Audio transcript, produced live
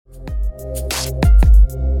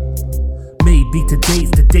Maybe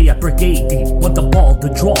today's the day I break 80. Want the ball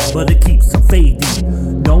to draw, but it keeps on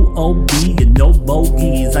fading. No OB and no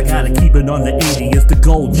bogeys. I gotta keep it on the 80. It's the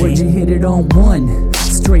goal, G. Would you hit it on one?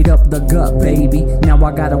 Straight up the gut, baby. Now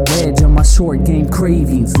I got a wedge on my short game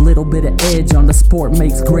cravings. Little bit of edge on the sport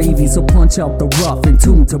makes gravy. So punch out the rough and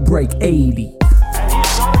tune to break 80.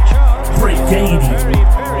 Break 80.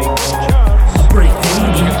 Break 80.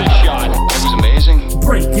 Look at this shot. It was amazing.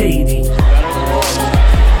 Break 80.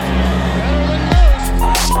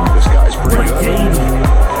 This guy's pretty Break good.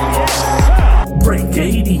 80. Break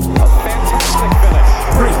 80. A fantastic finish.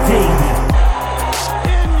 Break 80.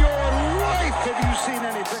 In your life, have you seen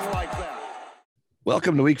anything like that?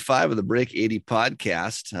 Welcome to week 5 of the Break 80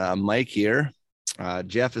 podcast. Mike here.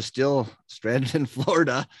 Jeff is still stranded in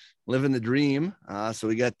Florida, living the dream. So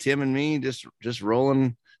we got Tim and me just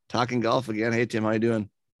rolling, talking golf again. Hey, Tim, how you doing?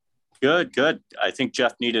 Good. I think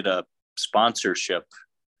Jeff needed a sponsorship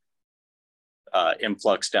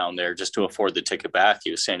influx down there just to afford the ticket back. He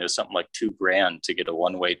was saying it was something like $2,000 to get a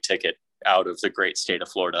one-way ticket out of the great state of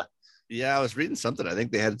Florida. Yeah, I was reading something. I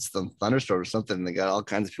think they had some thunderstorm or something, and they got all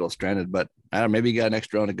kinds of people stranded. But I don't know, maybe you got an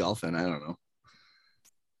extra round of golf in. I don't know.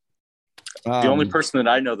 The only person that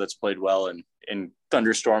I know that's played well in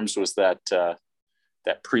thunderstorms was that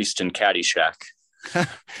priest in Caddyshack.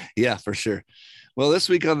 Yeah, for sure. Well, this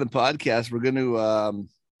week on the podcast, we're going to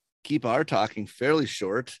keep our talking fairly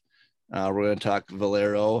short. We're going to talk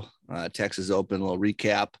Valero Texas Open, a little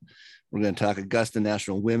recap. We're going to talk Augusta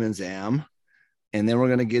National Women's Am. And then we're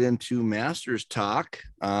going to get into Masters talk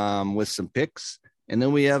with some picks. And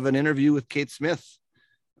then we have an interview with Kate Smith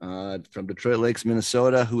from Detroit Lakes,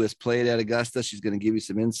 Minnesota, who has played at Augusta. She's going to give you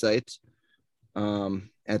some insight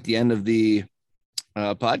at the end of the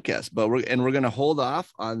podcast. But we're going to hold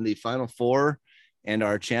off on the Final Four and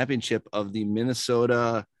our championship of the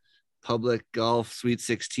Minnesota Public Golf Sweet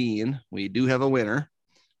 16. We do have a winner.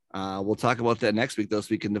 We'll talk about that next week, though, so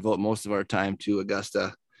we can devote most of our time to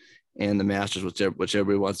Augusta and the Masters, which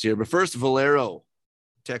everybody wants to hear. But first, Valero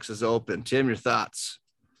Texas Open. Tim, your thoughts?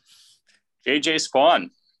 JJ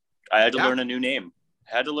Spawn. I had to learn a new name.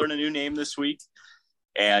 This week.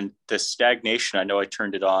 And the stagnation, I know I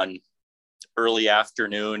turned it on early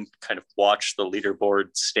afternoon, kind of watched the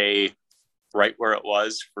leaderboard stay right where it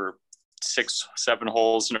was for 6-7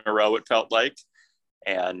 holes in a row, it felt like,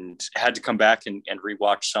 and had to come back and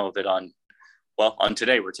rewatch some of it on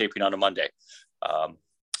today. We're taping on a Monday.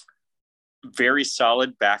 Very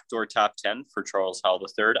solid backdoor top 10 for Charles Howell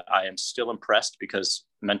III. I am still impressed because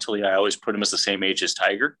mentally I always put him as the same age as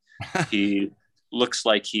Tiger. He looks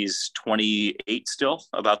like he's 28 still,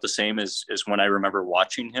 about the same as when I remember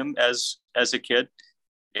watching him as a kid.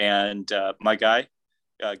 And my guy,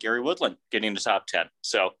 Gary Woodland, getting the top 10.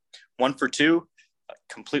 So 1 for 2.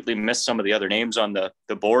 Completely missed some of the other names on the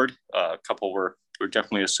board. A couple were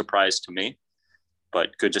definitely a surprise to me,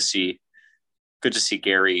 but good to see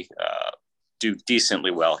Gary do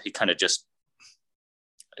decently well. He kind of just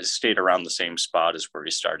stayed around the same spot as where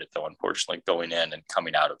he started, though, unfortunately, going in and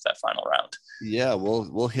coming out of that final round. Yeah,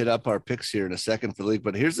 we'll hit up our picks here in a second for the league,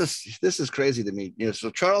 but here's this is crazy to me.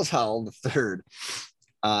 So Charles Howell III,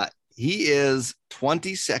 he is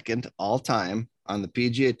 22nd all time on the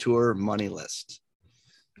PGA Tour money list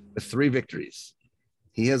with 3 victories.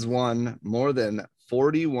 He has won more than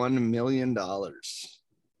 $41 million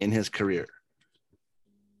in his career,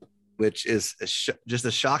 which is just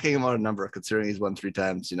a shocking amount of number considering he's won 3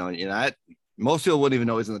 times. Most people wouldn't even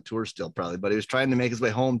know he's on the tour still probably, but he was trying to make his way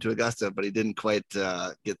home to Augusta, but he didn't quite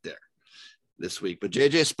get there this week. But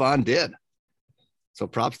JJ Spawn did. So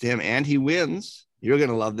props to him. And he wins. You're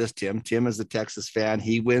going to love this, Tim. Tim is a Texas fan.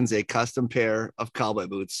 He wins a custom pair of cowboy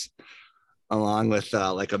boots along with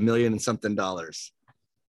like $1 million and something dollars.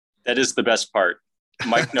 That is the best part.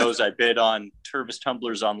 Mike knows I bid on Tervis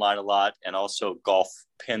tumblers online a lot and also golf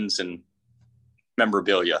pins and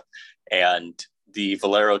memorabilia. And the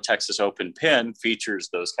Valero Texas Open pin features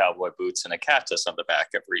those cowboy boots and a cactus on the back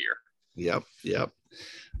every year. Yep.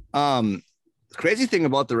 Crazy thing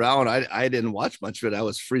about the round, I didn't watch much of it. I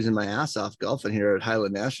was freezing my ass off golfing here at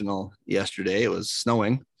Highland National yesterday. It was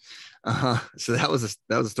snowing. So that was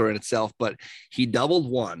a story in itself, but he doubled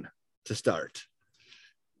 1 to start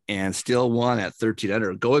and still won at 13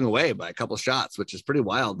 under, going away by a couple shots, which is pretty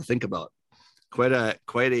wild to think about. Quite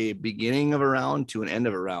a beginning of a round to an end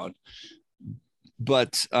of a round.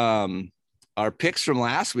 But our picks from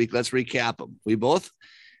last week, let's recap them.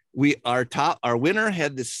 Our winner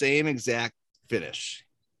had the same exact finish.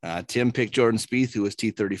 Tim picked Jordan Spieth, who was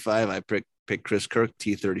T35. I picked Chris Kirk,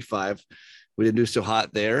 T35. We didn't do so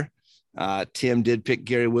hot there. Tim did pick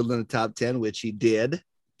Gary Woodland in the top 10, which he did.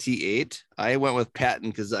 T8. I went with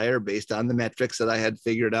Patton Kazire based on the metrics that I had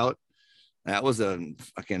figured out. That was a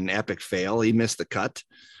fucking epic fail. He missed the cut.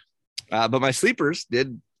 But my sleepers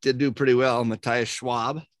did do pretty well. Matthias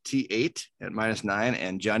Schwab, T8 at -9,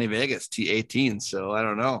 and Johnny Vegas, T18. So I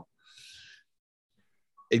don't know.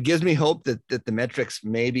 It gives me hope that the metrics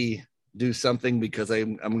maybe do something, because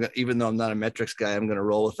I'm gonna, even though I'm not a metrics guy, I'm gonna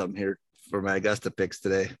roll with them here for my Augusta picks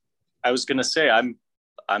today. I was gonna say I'm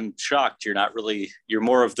shocked. You're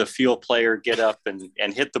more of the feel player, get up and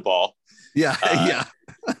hit the ball. Yeah. Yeah.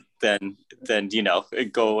 Than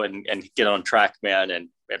go and get on TrackMan and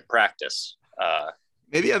practice.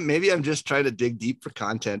 Maybe I'm just trying to dig deep for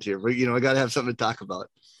content here, but I got to have something to talk about.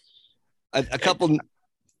 A couple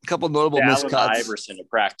notable miscuts. Allen Iverson to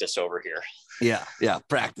practice over here. Yeah,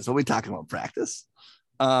 practice. What are we talking about? Practice.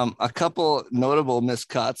 A couple notable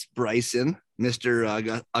miscuts. Bryson,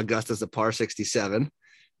 Mr. Augusta's a par 67,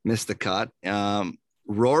 missed the cut.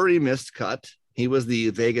 Rory missed cut. He was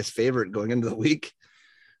the Vegas favorite going into the week.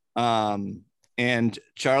 And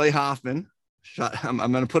Charlie Hoffman I'm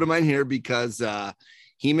going to put him in here because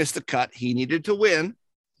he missed the cut. He needed to win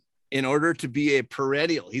in order to be a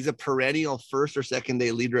perennial. He's a perennial first or second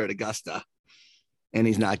day leader at Augusta, and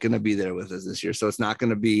he's not going to be there with us this year. So it's not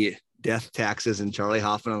going to be death, taxes, and Charlie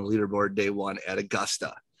Hoffman on the leaderboard day one at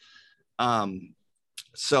Augusta.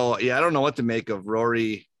 So yeah, I don't know what to make of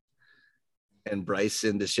Rory and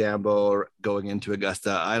Bryson DeChambeau going into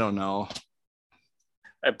Augusta. I don't know.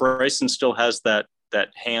 Bryson still has that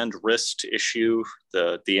hand wrist issue,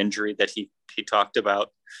 the injury that he talked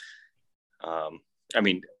about.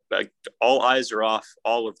 All eyes are off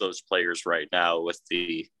all of those players right now with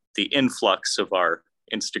the influx of our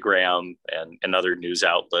Instagram and other news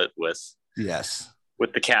outlet with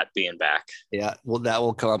the cat being back. Yeah, well, that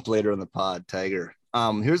will come up later in the pod, Tiger.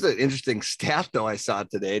 Here's an interesting stat though I saw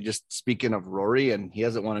today, just speaking of Rory, and he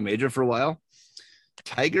hasn't won a major for a while.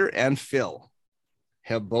 Tiger and Phil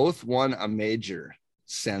have both won a major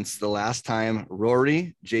since the last time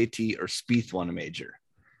Rory, JT, or Spieth won a major,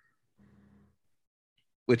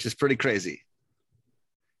 which is pretty crazy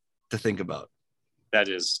to think about. That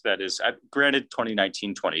is granted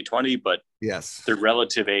 2019, 2020, but yes, the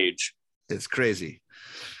relative age is crazy.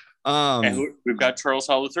 And we've got Charles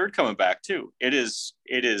Howell III coming back too. It is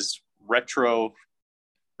retro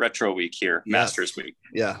week here, yes. Masters week.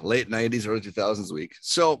 Yeah, late 90s, early 2000s week.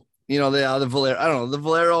 So, the Valero, I don't know, the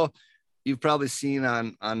Valero, you've probably seen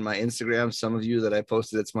on my Instagram, some of you that I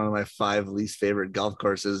posted, it's one of my 5 least favorite golf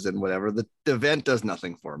courses and whatever. The event does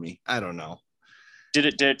nothing for me. I don't know.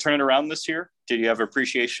 Did it turn it around this year? Did you have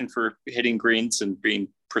appreciation for hitting greens and being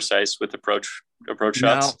precise with approach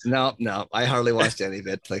shots? No. I hardly watched any of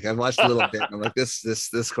it. Like I watched a little bit and I'm like,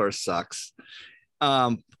 this course sucks.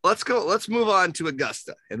 Let's move on to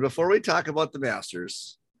Augusta. And before we talk about the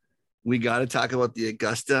Masters, we got to talk about the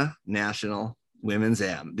Augusta National Women's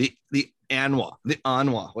Am, the ANWA,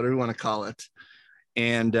 whatever you want to call it.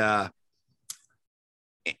 And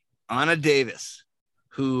Anna Davis,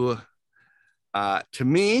 who to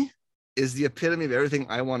me is the epitome of everything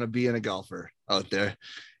I want to be in a golfer out there.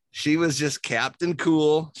 She was just Captain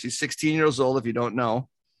Cool. She's 16 years old, if you don't know.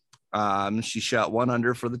 She shot 1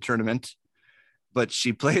 under for the tournament, but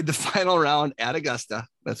she played the final round at Augusta.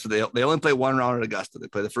 That's what they only play 1 round at Augusta. They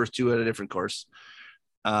play the first 2 at a different course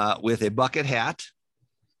with a bucket hat,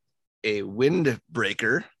 a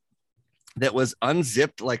windbreaker that was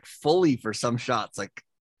unzipped like fully for some shots, like,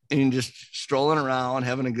 and just strolling around,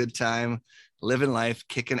 having a good time, living life,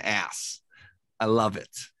 kicking ass. I love it.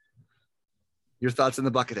 Your thoughts on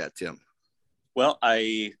the bucket hat, Tim? Well,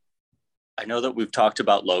 I know that we've talked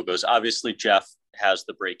about logos. Obviously, Jeff has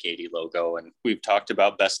the Break 80 logo, and we've talked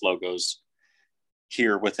about best logos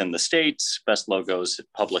here within the States, best logos,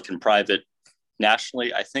 public and private.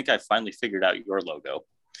 Nationally, I think I finally figured out your logo.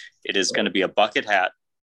 It is going to be a bucket hat,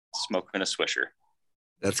 smoking a swisher.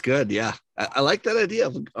 That's good. Yeah. I like that idea.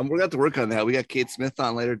 We're going to have to work on that. We got Kate Smith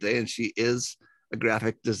on later today, and she is a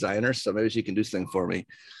graphic designer, so maybe she can do something for me.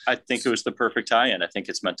 I think it was the perfect tie-in. I think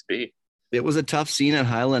it's meant to be. It was a tough scene at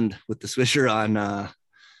Highland with the swisher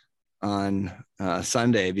on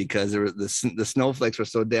Sunday because the snowflakes were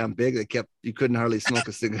so damn big you couldn't hardly smoke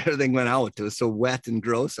a cigarette. Everything went out. It was so wet and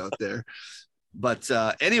gross out there. But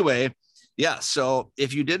anyway, yeah. So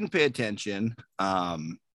if you didn't pay attention,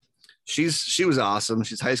 she was awesome.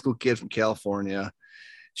 She's a high school kid from California.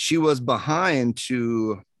 She was behind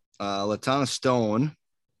to Latana Stone,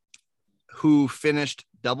 who finished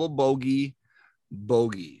double bogey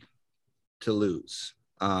to lose.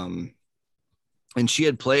 And she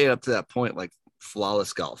had played up to that point like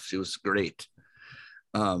flawless golf. She was great.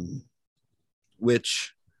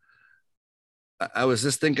 Which I was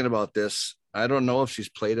just thinking about this. I don't know if she's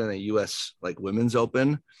played in a U.S. like women's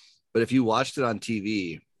open, but if you watched it on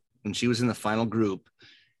TV and she was in the final group,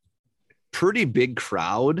 pretty big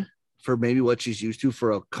crowd for maybe what she's used to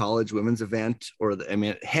for a college women's event,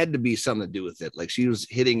 it had to be something to do with it. Like she was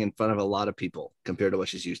hitting in front of a lot of people compared to what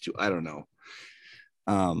she's used to. I don't know.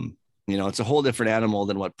 It's a whole different animal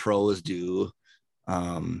than what pros do.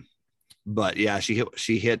 But yeah, she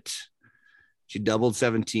doubled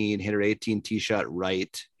 17, hit her 18 tee shot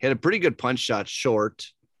right, hit a pretty good punch shot short.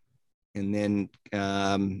 And then,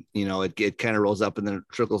 it kind of rolls up and then it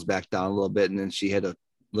trickles back down a little bit. And then she hit a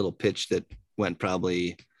little pitch that went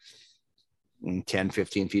probably 10,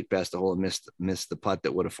 15 feet past the hole and missed the putt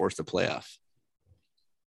that would have forced a playoff.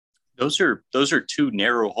 Those are two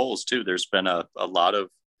narrow holes too. There's been a lot of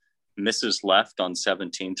misses left on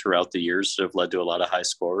 17 throughout the years that have led to a lot of high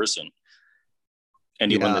scores. And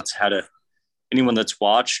anyone that's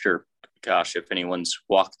watched, or gosh, if anyone's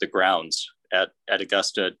walked the grounds at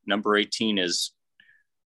Augusta, number 18 is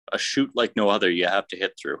a shoot like no other. You have to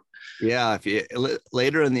hit through. Yeah.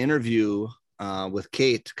 Later in the interview with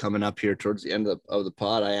Kate coming up here towards the end of the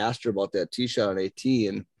pod, I asked her about that tee shot on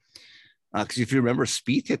 18. Because if you remember,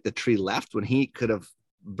 Spieth hit the tree left when he could have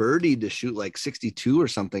birdied to shoot like 62 or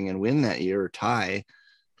something and win that year or tie.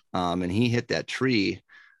 And he hit that tree.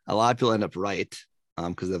 A lot of people end up right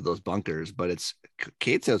because of those bunkers, but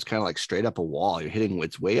Kate said it's kind of like straight up a wall. You're hitting,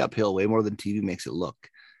 it's way uphill, way more than TV makes it look.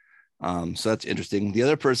 So that's interesting. The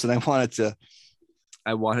other person I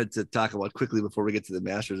wanted to talk about quickly before we get to the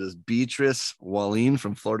Masters is Beatrice Wallin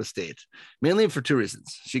from Florida State, mainly for two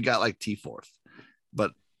reasons. She got like T4th,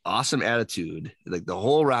 but awesome attitude. Like the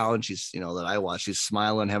whole round, she's, that I watched, she's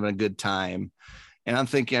smiling, having a good time. And I'm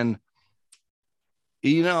thinking,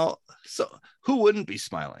 so who wouldn't be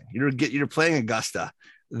smiling? You're playing Augusta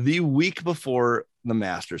the week before the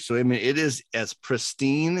Masters. So, it is as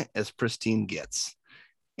pristine gets,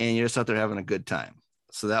 and you're just out there having a good time.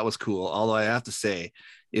 So that was cool. Although I have to say,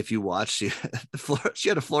 if you watch, she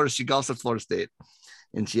golfs at Florida State,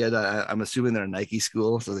 and she had, I'm assuming they're a Nike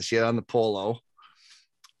school. So she had on the polo,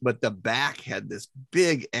 but the back had this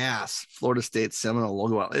big ass Florida State Seminole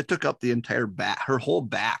logo. It took up the entire back, her whole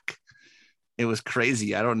back. It was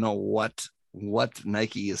crazy. I don't know what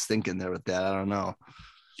Nike is thinking there with that. I don't know.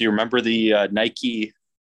 Do you remember the Nike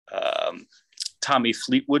Tommy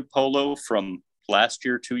Fleetwood polo from last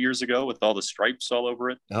year, 2 years ago, with all the stripes all over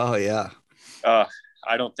it? Oh yeah.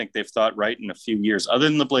 I don't think they've thought right in a few years, other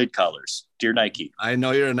than the blade collars. Dear Nike, I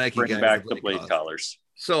know you're a Nike guy. Bring back the blade collars.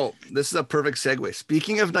 So this is a perfect segue.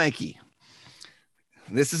 Speaking of Nike,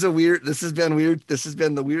 this has been weird. This has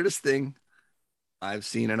been the weirdest thing I've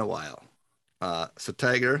seen in a while. So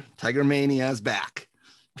Tiger Mania is back.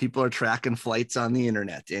 People are tracking flights on the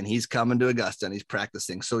internet, and he's coming to Augusta and he's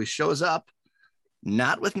practicing. So he shows up,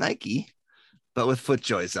 not with Nike, but with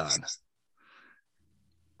Footjoys on.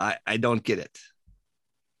 I don't get it.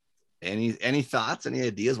 Any thoughts, any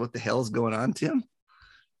ideas what the hell is going on, Tim?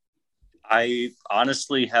 I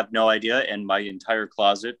honestly have no idea. And my entire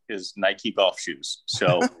closet is Nike golf shoes.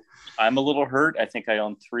 So I'm a little hurt. I think I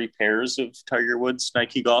own 3 pairs of Tiger Woods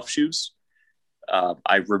Nike golf shoes.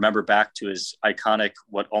 I remember back to his iconic,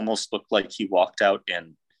 what almost looked like he walked out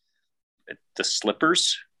in the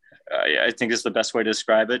slippers. I think is the best way to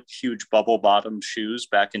describe it. Huge bubble bottom shoes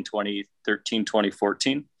back in 2013,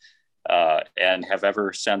 2014, and have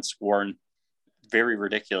ever since worn very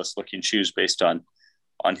ridiculous looking shoes based on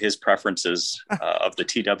his preferences of the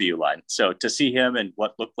TW line. So to see him in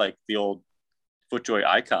what looked like the old Footjoy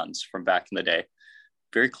icons from back in the day,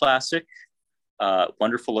 very classic,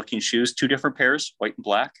 wonderful looking shoes, 2 different pairs, white and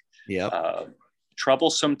black. Yeah.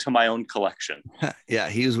 Troublesome to my own collection. Yeah,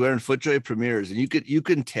 he was wearing Footjoy Premiers, and you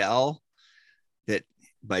can tell that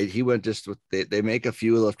he went just with they make a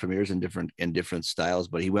few of those Premiers in different styles,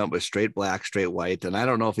 but he went with straight black, straight white, and I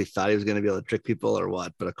don't know if he thought he was going to be able to trick people or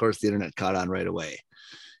what, but of course the internet caught on right away.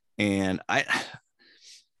 And Mike,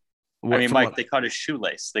 they caught his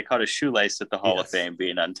shoelace. They caught his shoelace at the Hall of Fame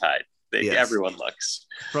being untied. Everyone looks.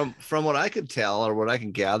 From what I could tell, or what I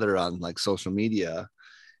can gather on like social media,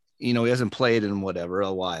 he hasn't played in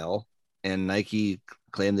a while, and Nike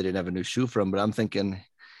claimed they didn't have a new shoe for him, but I'm thinking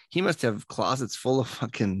he must have closets full of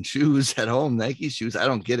fucking shoes at home, Nike shoes. I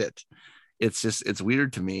don't get it. It's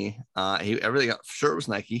weird to me. Shirt was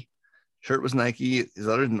Nike.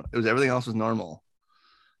 Everything else was normal.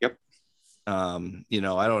 Yep. I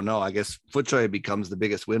don't know. I guess Footjoy becomes the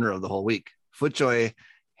biggest winner of the whole week. Footjoy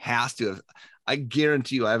has to have, I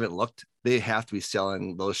guarantee you, I haven't looked. They have to be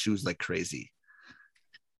selling those shoes like crazy.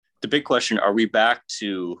 The big question, are we back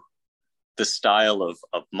to the style of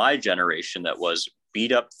my generation that was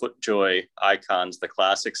beat up Footjoy icons, the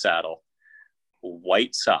classic saddle,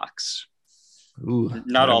 white socks,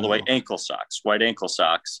 not all the way, ankle socks, white ankle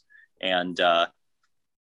socks, and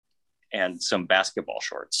some basketball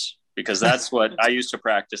shorts, because that's what I used to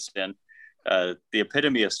practice in. The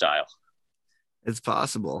epitome of style. It's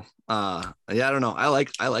possible. Yeah, I don't know. I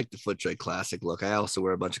like the Footjoy classic look. I also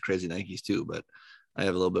wear a bunch of crazy Nikes too, but I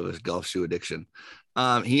have a little bit of a golf shoe addiction.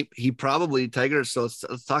 He probably, Tiger. So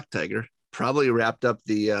let's talk Tiger. Probably wrapped up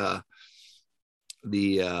the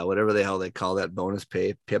whatever the hell they call that bonus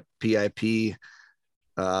pay, PIP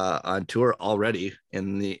on tour already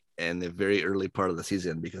in the very early part of the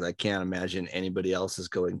season, because I can't imagine anybody else is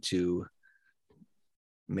going to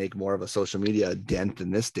make more of a social media dent than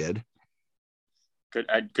this did.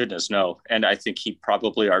 Goodness, no. And I think he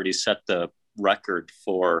probably already set the record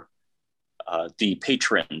for the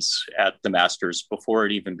patrons at the Masters before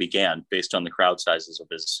it even began, based on the crowd sizes of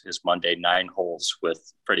his Monday 9 holes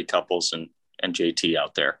with Freddie Couples and JT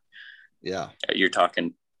out there. Yeah. You're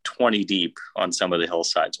talking 20 deep on some of the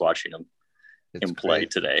hillsides watching him play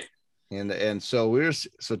great today. And so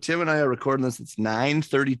Tim and I are recording this. It's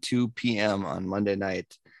 9:32 p.m. on Monday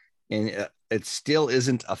night, and it still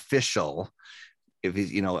isn't official. If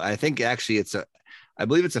he's, I think actually I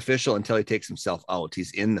believe it's official until he takes himself out.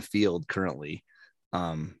 He's in the field currently.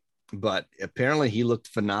 But apparently he looked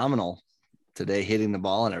phenomenal today, hitting the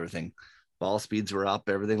ball and everything. Ball speeds were up.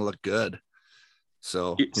 Everything looked good.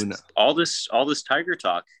 So who knows? All this Tiger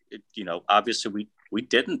talk, obviously we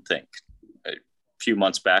didn't think a few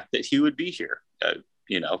months back that he would be here,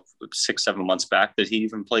 6-7 months back that he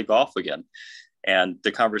even play golf again. And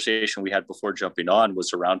the conversation we had before jumping on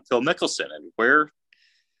was around Phil Mickelson and where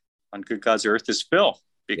on good God's earth is Phil?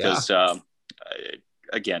 Because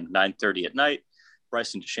again, 9:30 at night,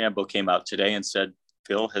 Bryson DeChambeau came out today and said,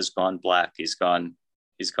 Phil has gone black. He's gone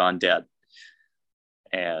dead.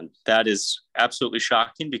 And that is absolutely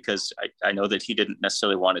shocking, because I know that he didn't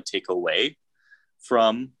necessarily want to take away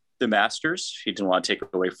from the Masters. He didn't want to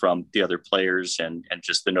take away from the other players and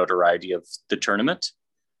just the notoriety of the tournament.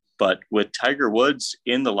 But with Tiger Woods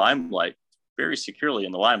in the limelight, very securely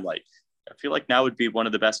in the limelight, I feel like now would be one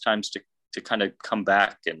of the best times to kind of come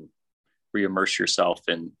back and reimmerse yourself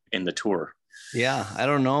in the tour. Yeah, I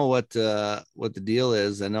don't know what the deal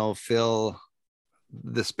is. I know Phil,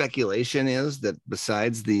 the speculation is that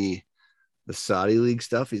besides the Saudi League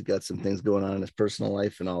stuff, he's got some things going on in his personal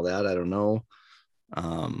life and all that. I don't know.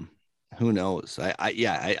 Who knows?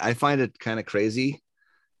 I find it kind of crazy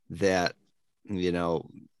that,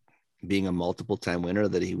 being a multiple time winner,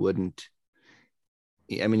 that he wouldn't.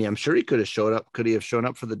 I mean, I'm sure he could have showed up. Could he have shown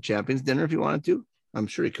up for the Champions Dinner if he wanted to? I'm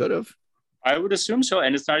sure he could have. I would assume so.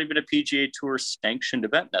 And it's not even a PGA Tour sanctioned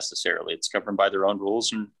event necessarily. It's governed by their own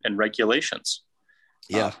rules and regulations.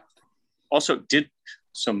 Yeah. Also did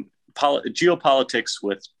some geopolitics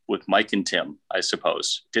with Mike and Tim, I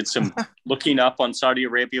suppose. Did some looking up on Saudi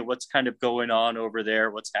Arabia, what's kind of going on over there,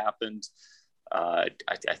 what's happened. I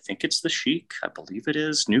think it's the Sheikh. I believe it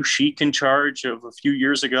is. New Sheikh in charge of a few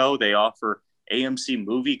years ago. They offer AMC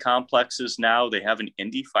movie complexes now. They have an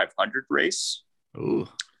Indy 500 race. Ooh.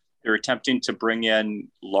 They're attempting to bring in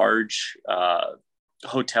large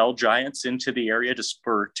hotel giants into the area to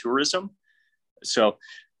spur tourism. So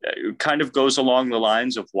it kind of goes along the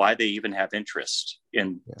lines of why they even have interest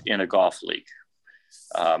in a golf league.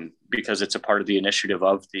 Because it's a part of the initiative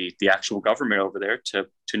of the actual government over there to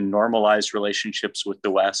normalize relationships with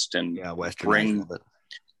the West and bring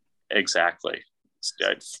exactly.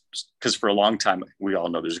 Because for a long time, we all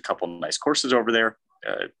know there's a couple of nice courses over there.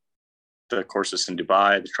 The courses in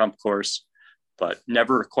Dubai, the Trump course, but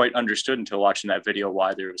never quite understood until watching that video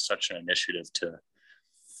why there was such an initiative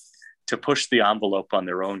to push the envelope on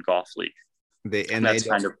their own golf league. That's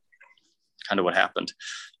kind of what happened.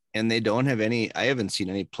 And they don't have any. I haven't seen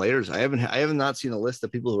any players. I have not seen a list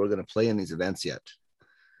of people who are going to play in these events yet.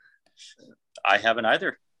 I haven't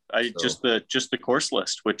either. Just the course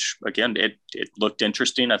list, which again, it looked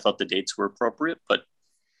interesting. I thought the dates were appropriate, but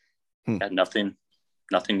had nothing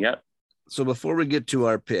yet. So before we get to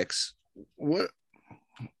our picks, what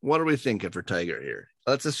are we thinking for Tiger here?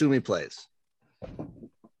 Let's assume he plays.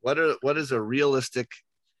 What is a realistic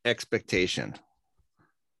expectation?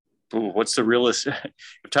 Ooh, what's the realistic?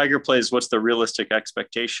 If Tiger plays, what's the realistic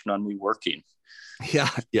expectation on me working? Yeah.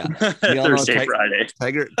 Thursday, Friday.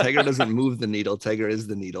 Tiger doesn't move the needle. Tiger is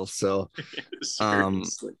the needle. So,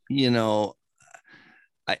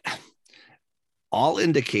 all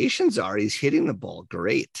indications are he's hitting the ball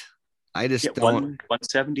great. I just don't.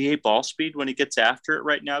 178 ball speed when he gets after it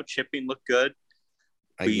right now. Chipping looked good.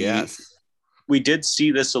 I guess We did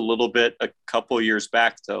see this a little bit a couple of years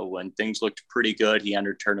back, though, when things looked pretty good. He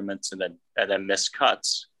entered tournaments and then missed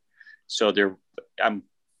cuts. So I'm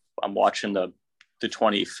watching the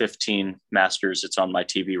 2015 Masters. It's on my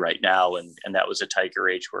TV right now, and that was a Tiger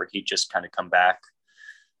age where he just kind of come back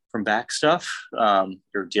from back stuff,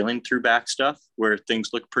 or dealing through back stuff where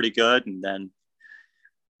things look pretty good, and then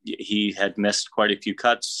he had missed quite a few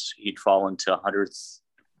cuts. He'd fallen to 100th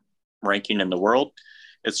ranking in the world.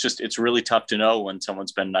 It's really tough to know when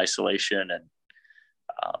someone's been in isolation and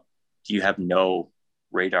you have no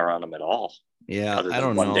radar on them at all. Yeah, I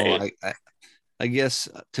don't know. I guess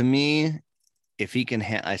to me, if he can,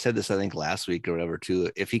 I said this, I think last week or whatever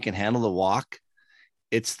too, if he can handle the walk,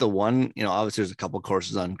 it's the one, obviously there's a couple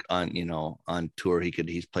courses on tour.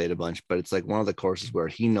 He's played a bunch, but it's like one of the courses where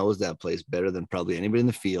he knows that place better than probably anybody in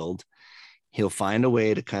the field. He'll find a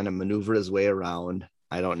way to kind of maneuver his way around.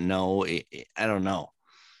 I don't know.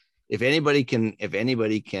 If anybody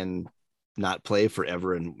can not play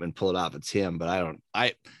forever and pull it off, it's him, but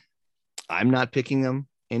I'm not picking him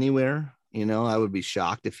anywhere. I would be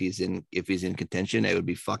shocked if he's in contention. It would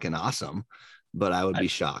be fucking awesome, but I would be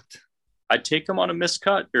shocked. I'd take him on a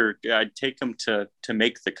miscut, or I'd take him to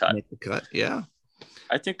make the cut. Make the cut, yeah.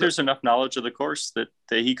 I think there's enough knowledge of the course that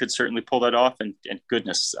he could certainly pull that off. And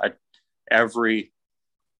goodness, every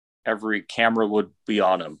camera would be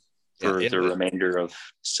on him for the remainder of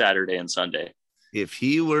Saturday and Sunday. If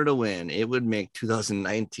he were to win, it would make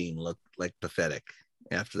 2019 look like pathetic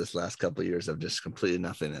after this last couple of years of just completely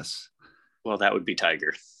nothingness. Well, that would be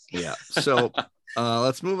Tiger. Yeah. So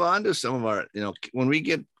let's move on to some of our, when we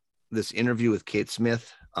get this interview with Kate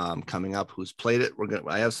Smith coming up, who's played it,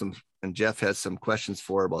 I have some, and Jeff has some questions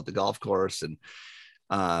for her about the golf course. And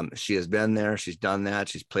she has been there. She's done that.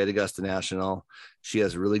 She's played Augusta National. She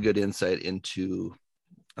has really good insight into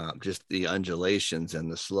just the undulations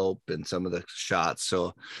and the slope and some of the shots.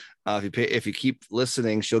 So if you keep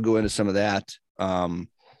listening, she'll go into some of that.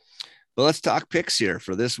 But let's talk picks here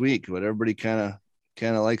for this week. What everybody kind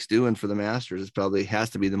of likes doing for the Masters, it probably has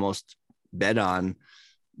to be the most bet on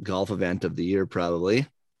golf event of the year, probably.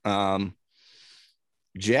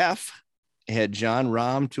 Jeff had Jon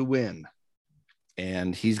Rahm to win,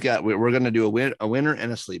 and we're going to do a winner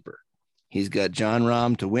and a sleeper. He's got Jon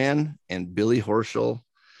Rahm to win and Billy Horschel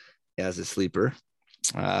as a sleeper.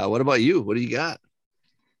 What about you? What do you got?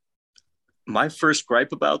 My first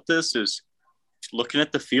gripe about this is looking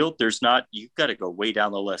at the field. You've got to go way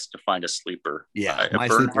down the list to find a sleeper. Yeah.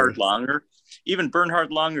 Bernhard Langer, even Bernhard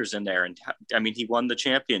Langer's in there. And I mean, he won the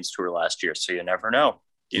Champions Tour last year, so you never know.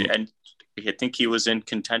 Mm-hmm. And I think he was in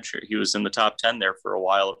contention. He was in the top 10 there for a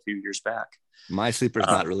while, a few years back. My sleeper's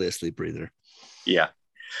not really a sleeper either. Yeah.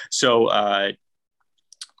 So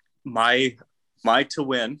my to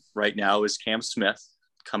win right now is Cam Smith,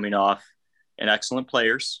 coming off an excellent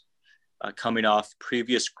players, coming off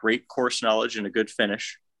previous great course knowledge and a good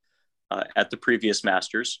finish at the previous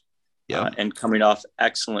Masters, and coming off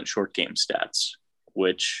excellent short game stats,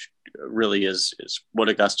 which really is what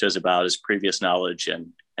Augusta is about, is previous knowledge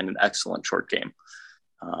and an excellent short game.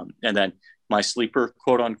 And then my sleeper,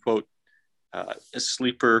 quote unquote,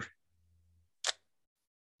 sleeper.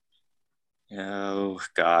 Oh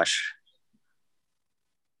gosh.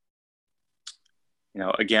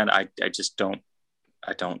 Again, I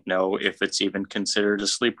don't know if it's even considered a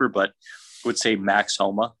sleeper, but I would say Max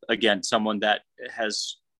Homa, again, someone that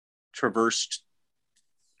has traversed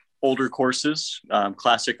older courses,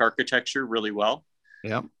 classic architecture really well.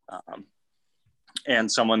 Yeah. And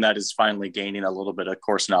someone that is finally gaining a little bit of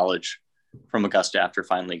course knowledge from Augusta after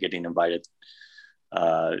finally getting invited.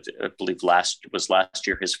 I believe last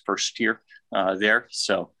year, his first year there.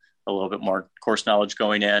 So a little bit more course knowledge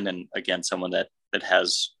going in. And again, someone that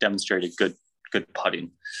has demonstrated good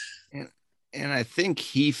putting. And I think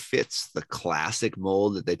he fits the classic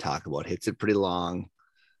mold that they talk about. Hits it pretty long.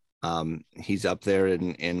 He's up there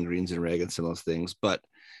in greens and reg and some of those things, but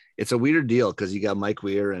it's a weird deal because you got Mike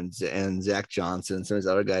Weir and Zach Johnson and some of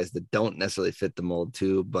these other guys that don't necessarily fit the mold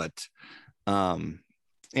too. But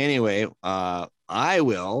anyway, I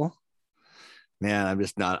will. Man, I'm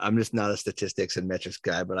just not a statistics and metrics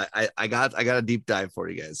guy, but I got a deep dive for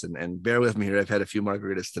you guys, and bear with me here. I've had a few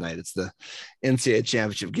margaritas tonight. It's the NCAA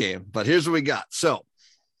championship game, but here's what we got. So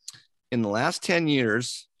in the last 10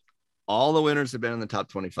 years, all the winners have been in the top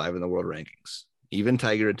 25 in the world rankings. Even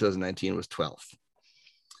Tiger in 2019 was 12th.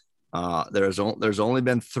 There's only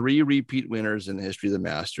been 3 repeat winners in the history of the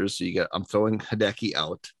Masters. So I'm throwing Hideki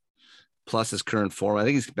out, plus his current form. I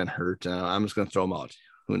think he's been hurt. I'm just going to throw him out.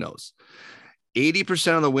 Who knows?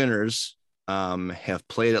 80% of the winners have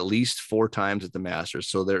played at least 4 times at the Masters.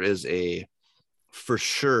 So there is a for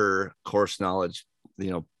sure course knowledge,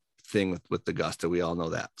 thing with Augusta. We all know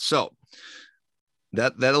that. So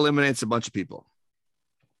that eliminates a bunch of people.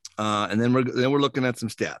 And then we're looking at some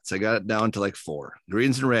stats. I got it down to like 4.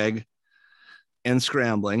 Greens and reg and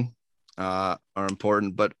scrambling are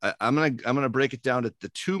important, but I'm gonna break it down to the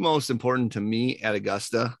 2 most important to me at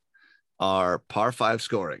Augusta are par 5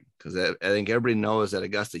 scoring, because I think everybody knows at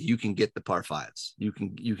Augusta you can get the par 5s. You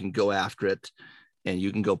can go after it, and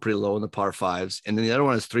you can go pretty low in the par 5s. And then the other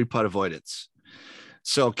one is 3-putt avoidance.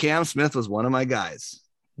 So Cam Smith was one of my guys.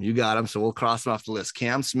 You got him, so we'll cross him off the list.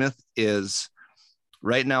 Cam Smith is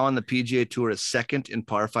right now on the PGA Tour is 2nd in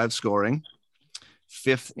par 5 scoring,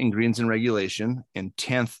 5th in greens and regulation, and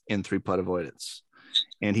 10th in 3-putt avoidance.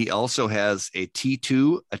 And he also has a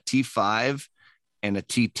T2, a T5, and a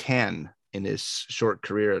T10 in his short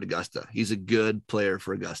career at Augusta. He's a good player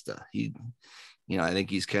for Augusta. I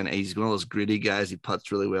think he's one of those gritty guys. He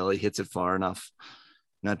putts really well. He hits it far enough,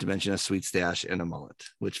 not to mention a sweet stash and a mullet,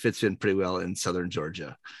 which fits in pretty well in Southern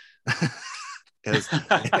Georgia. He's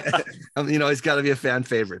got to be a fan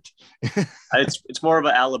favorite. It's more of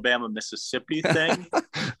an Alabama, Mississippi thing.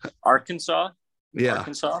 Arkansas. Yeah.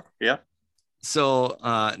 So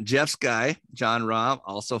Jeff's guy, John Rahm,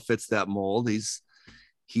 also fits that mold.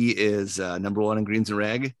 He is number 1 in greens and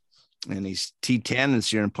reg, and he's T10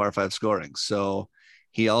 this year in par 5 scoring. So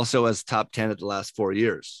he also has top 10 at the last 4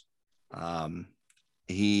 years.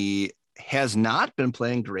 He has not been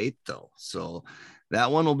playing great though. So that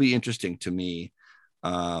one will be interesting to me,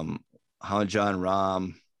 how John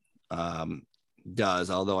Rahm does,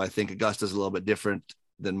 although I think Augusta's a little bit different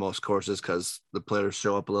than most courses because the players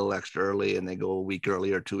show up a little extra early and they go a week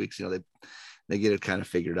early or 2 weeks. They get it kind of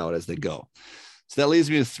figured out as they go. So that leaves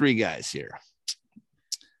me with 3 guys here.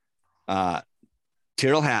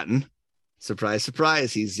 Tyrrell Hatton, surprise,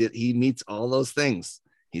 surprise. He meets all those things.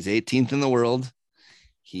 He's 18th in the world.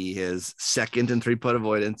 He is 2nd in 3-putt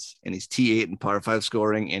avoidance, and he's T8 in par 5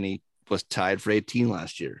 scoring, and he was tied for 18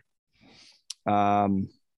 last year.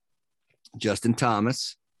 Justin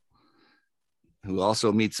Thomas, who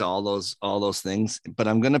also meets all those things, but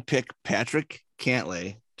I'm going to pick Patrick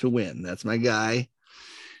Cantlay to win. That's my guy.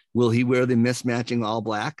 Will he wear the mismatching all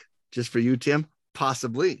black just for you, Tim?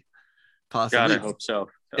 Possibly. God, I hope so.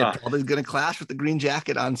 It's probably going to clash with the green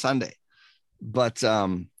jacket on Sunday, but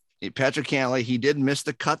Patrick Cantlay, he did miss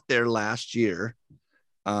the cut there last year.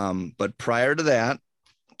 But prior to that,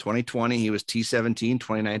 2020, he was T17,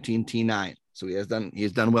 2019, T9. So he has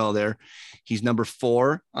done well there. He's number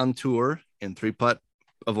 4 on tour in 3-putt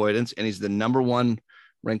avoidance, and he's the number 1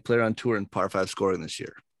 ranked player on tour in par 5 scoring this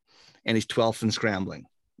year. And he's 12th in scrambling.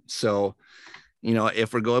 So,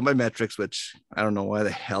 if we're going by metrics, which I don't know why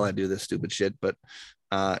the hell I do this stupid shit, but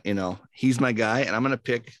he's my guy, and I'm going to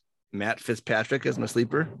pick Matt Fitzpatrick as my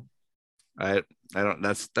sleeper. I don't,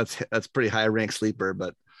 that's pretty high ranked sleeper,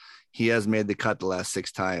 but he has made the cut the last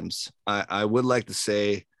 6 times. I would like to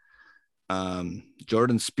say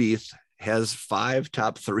Jordan Spieth has 5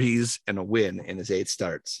 top 3s and a win in his 8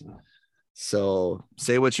 starts. So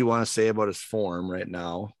say what you want to say about his form right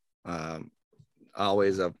now.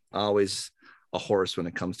 Always a horse when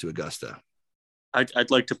it comes to Augusta.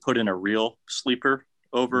 I'd like to put in a real sleeper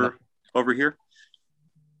over here.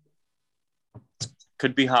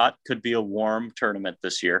 Could be hot, could be a warm tournament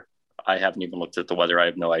this year. I haven't even looked at the weather. I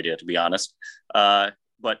have no idea, to be honest. But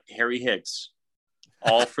Harry Higgs,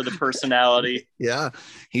 all for the personality. Yeah,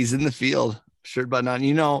 he's in the field, shirt button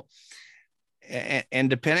on, and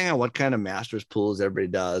depending on what kind of Masters pools everybody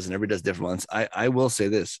does, and everybody does different ones, I will say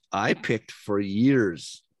this. I picked for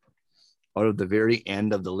years out of the very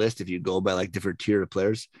end of the list, if you go by like different tier of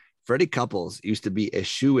players, Freddie Couples used to be a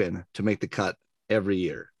shoe-in to make the cut every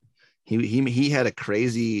year. He had a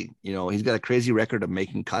crazy, he's got a crazy record of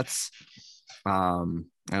making cuts. I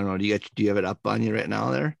don't know. Do you have it up on you right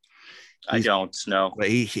now there? I don't know. But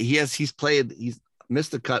he's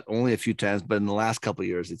missed the cut only a few times, but in the last couple of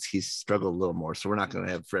years, he's struggled a little more. So we're not going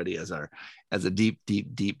to have Freddie as a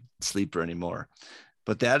deep sleeper anymore.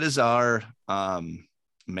 But that is our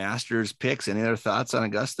Masters picks. Any other thoughts on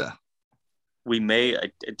Augusta?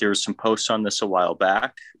 There was some posts on this a while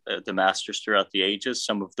back, the Masters throughout the ages,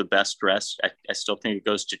 some of the best dressed. I still think it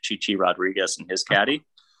goes to Chichi Rodriguez and his caddy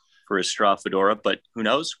for his straw fedora, but who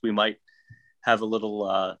knows? We might have a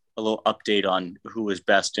little update on who is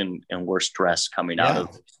best and worst dressed coming out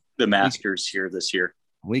of the Masters here this year.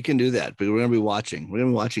 We can do that, but we're going to be watching. We're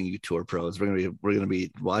going to be watching you tour pros. We're going to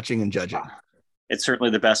be watching and judging. It's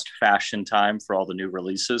certainly the best fashion time for all the new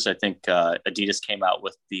releases. I think Adidas came out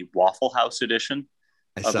with the Waffle House edition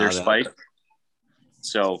of their Spike.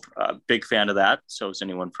 So big fan of that. So is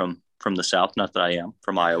anyone from the South. Not that I am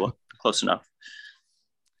from Iowa. Close enough.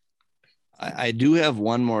 I do have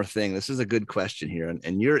one more thing. This is a good question here,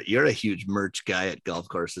 and you're a huge merch guy at golf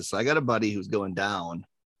courses. So I got a buddy who's going down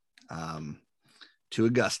to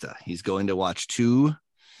Augusta. He's going to watch two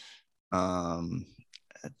rounds.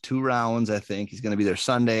 I think he's going to be there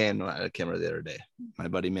Sunday, and I can't remember the other day. My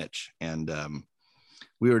buddy Mitch, and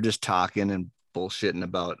we were just talking and bullshitting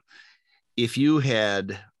about if you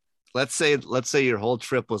had, let's say your whole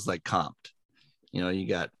trip was like comped. You know, you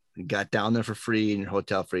got down there for free and your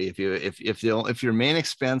hotel free. If your main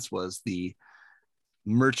expense was the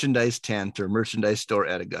merchandise tent or merchandise store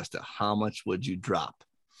at Augusta, how much would you drop?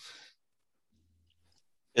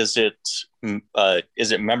 Is it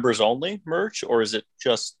members only merch, or is it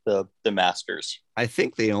just the Masters? I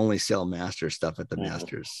think they only sell Masters stuff at the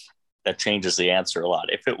Masters. That changes the answer a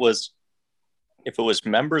lot. If it was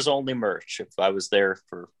members only merch, if I was there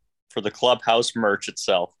for the clubhouse merch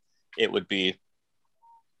itself, it would be,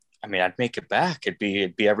 I mean, I'd make it back. It'd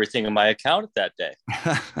be everything in my account at that day.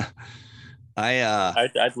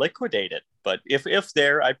 I'd liquidate it. But if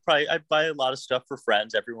there, I'd buy a lot of stuff for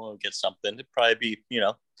friends. Everyone would get something. It'd probably be,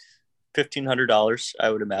 $1,500, I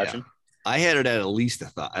would imagine. Yeah. I had it at least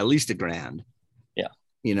 $1,000. Yeah.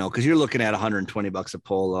 You know, because you're looking at $120 a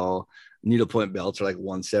polo. Needlepoint belts are like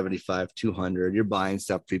 $175, $200. You're buying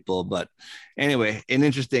stuff, people. But anyway, an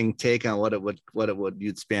interesting take on what it would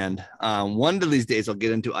you'd spend. One of these days I'll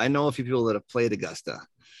get into. I know a few people that have played Augusta.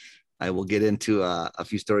 I will get into a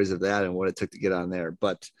few stories of that and what it took to get on there.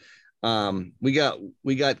 But we got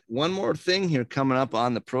one more thing here coming up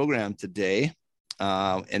on the program today,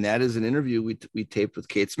 and that is an interview we taped with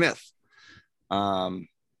Kate Smith. And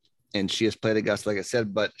she has played Augusta, like I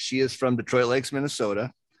said, but she is from Detroit Lakes,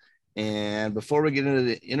 Minnesota. And before we get into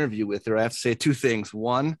the interview with her, I have to say two things.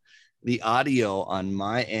 One, the audio on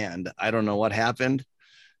my end, I don't know what happened.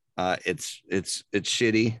 It's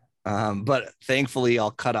shitty. But thankfully I'll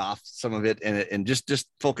cut off some of it and just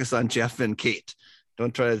focus on Jeff and Kate.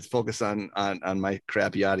 Don't try to focus on my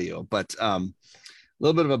crappy audio, but a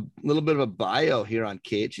little bit of a bio here on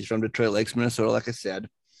Kate. She's from Detroit Lakes, Minnesota. Like I said,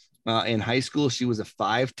 in high school, she was a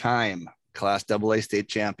 5-time Class AA state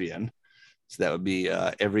champion. So that would be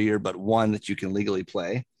every year, but one that you can legally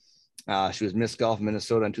play. She was Miss Golf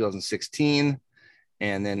Minnesota in 2016.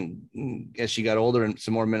 And then as she got older and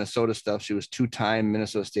some more Minnesota stuff, she was 2-time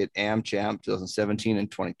Minnesota State Am Champ, 2017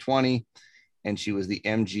 and 2020. And she was the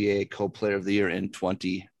MGA Co-Player of the Year in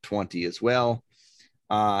 2020 as well.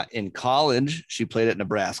 In college, she played at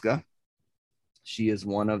Nebraska. She is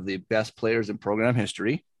one of the best players in program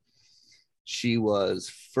history. She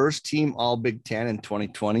was first team All Big Ten in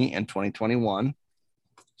 2020 and 2021.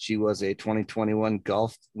 She was a 2021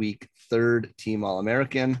 Golf Week third team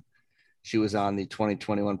All-American. She was on the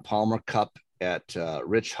 2021 Palmer Cup at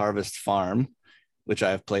Rich Harvest Farm, which I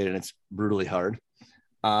have played, and it's brutally hard.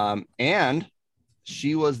 And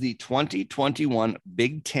she was the 2021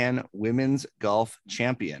 Big Ten Women's Golf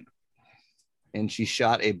Champion. And she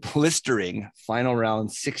shot a blistering final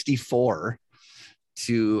round 64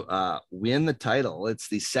 to win the title. It's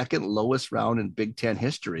the second lowest round in Big Ten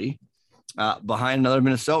history, behind another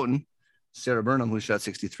Minnesotan, Sarah Burnham, who shot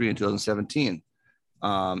 63 in 2017.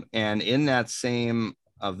 And in that same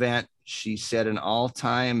event, she set an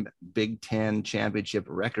all-time Big Ten championship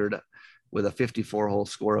record with a 54-hole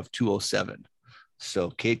score of 207. So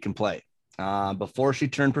Kate can play. Before she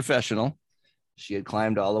turned professional, she had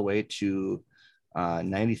climbed all the way to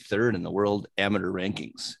 93rd in the world amateur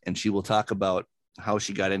rankings. And she will talk about how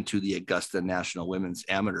she got into the Augusta National Women's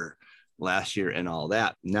Amateur last year and all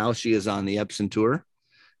that. Now she is on the Epson Tour.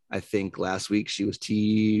 I think last week she was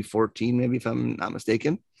T14, maybe, if I'm not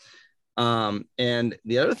mistaken. And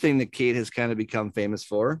the other thing that Kate has kind of become famous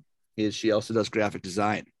for is she also does graphic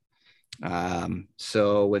design.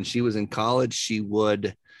 So when she was in college, she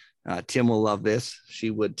would, Tim will love this,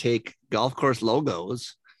 she would take golf course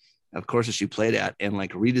logos of courses she played at and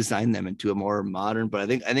like redesign them into a more modern, but I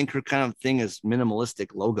think her kind of thing is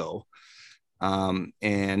minimalistic logo.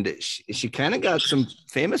 And she kind of got some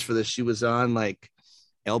famous for this. She was on like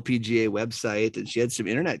LPGA website and she had some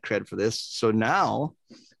internet cred for this. So now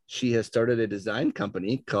she has started a design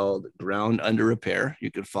company called Ground Under Repair. You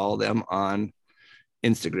can follow them on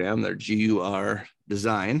Instagram. They're GUR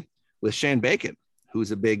Design with Shane Bacon,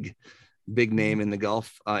 who's a big name in the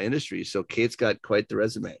golf industry. So Kate's got quite the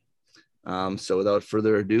resume. So without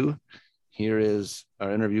further ado, here is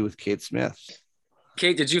our interview with Kate Smith.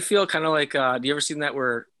 Kate, did you feel kind of like, do you ever seen that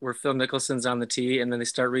where Phil Mickelson's on the tee and then they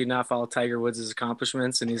start reading off all Tiger Woods'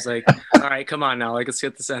 accomplishments and he's like, all right, come on now, like, let's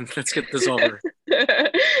get this over.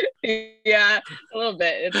 Yeah, a little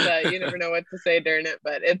bit. It's you never know what to say during it,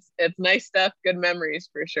 but it's nice stuff, good memories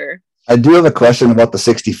for sure. I do have a question about the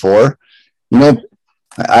 64. You know,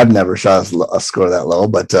 I've never shot a score that low,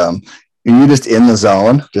 but you just in the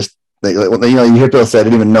zone, just you you hear people say I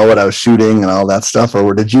didn't even know what I was shooting and all that stuff,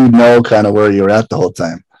 or did you know kind of where you were at the whole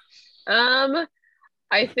time?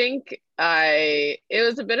 I think it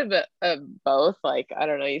was a bit of both. Like, I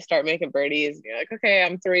don't know, you start making birdies, you're like, okay,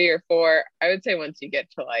 I'm 3 or 4. I would say once you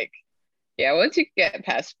get to once you get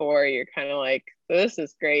past 4, you're kind of like, this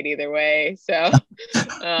is great either way. So,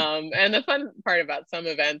 and the fun part about some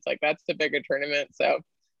events, like that's the bigger tournament. So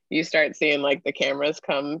you start seeing like the cameras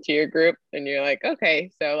come to your group and you're like,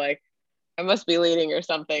 okay, so like I must be leading or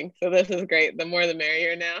something. So this is great. The more the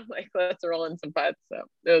merrier now. Like, let's roll in some putts. So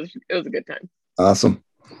it was a good time. Awesome.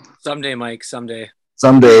 Someday, Mike, someday.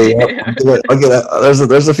 Yeah. Okay,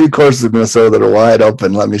 there's a few courses in Minnesota that are wide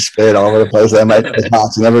open. Let me spit all over the place. I might play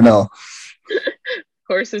hots. You never know.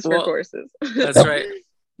 Horses for courses. That's right.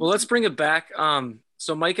 Well, let's bring it back.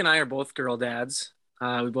 So Mike and I are both girl dads.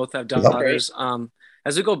 We both have daughters.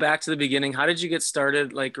 As we go back to the beginning, how did you get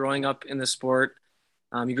started, like growing up in the sport?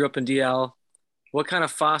 You grew up in DL. What kind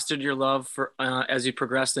of fostered your love for as you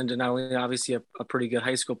progressed into not only obviously a pretty good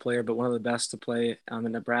high school player, but one of the best to play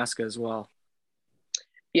in Nebraska as well?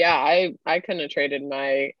 Yeah, I couldn't have traded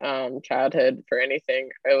my childhood for anything.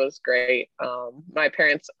 It was great. My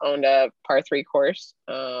parents owned a par 3 course.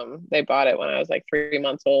 They bought it when I was like 3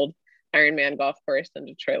 months old. Ironman golf course in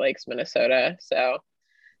Detroit Lakes, Minnesota. So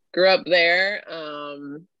grew up there,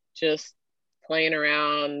 just playing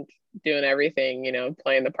around, doing everything,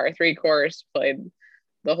 playing the par 3 course, played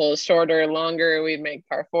the whole shorter, longer. We'd make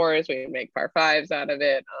par 4s, we'd make par 5s out of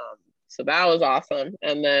it. So that was awesome.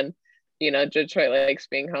 And then, Detroit Lakes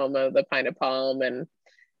being home of the Pine of Palm. And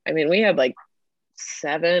I mean, we had like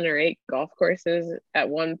 7 or 8 golf courses at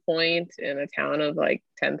one point in a town of like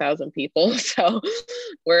 10,000 people. So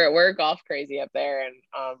we're golf crazy up there, and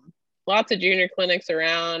lots of junior clinics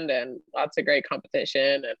around and lots of great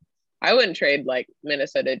competition. And I wouldn't trade like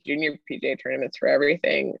Minnesota junior PGA tournaments for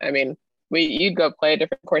everything. I mean, you'd go play a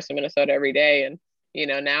different course in Minnesota every day. And,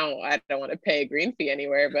 now I don't want to pay a green fee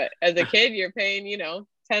anywhere, but as a kid, you're paying,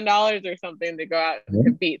 $10 or something to go out and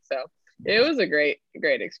compete. So it was a great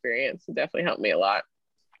experience. It definitely helped me a lot.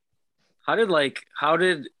 How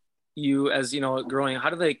did you, as growing, how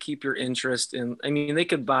do they keep your interest in, I mean, they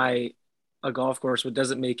could buy a golf course, but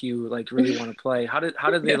doesn't make you like really want to play. How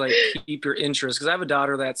did they like keep your interest? Cause I have a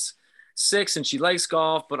daughter that's 6 and she likes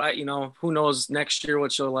golf, but who knows next year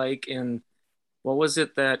what she'll like. And what was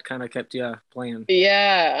it that kind of kept you playing?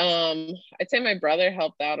 Yeah. I'd say my brother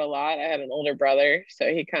helped out a lot. I had an older brother,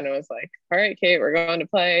 so he kind of was like, all right, Kate, we're going to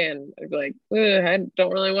play. And I'd be like, I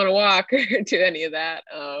don't really want to walk or do any of that.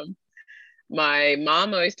 My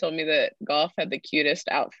mom always told me that golf had the cutest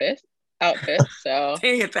outfits. So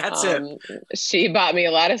dang it, that's it. She bought me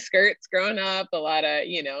a lot of skirts growing up, a lot of,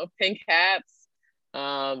 pink hats.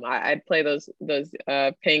 I'd play those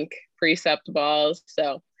pink precept balls.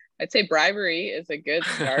 So I'd say bribery is a good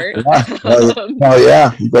start.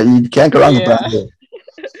 Yeah. But you can't go wrong with that.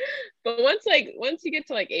 But once you get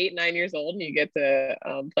to like 8, 9 years old and you get to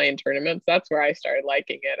play in tournaments, that's where I started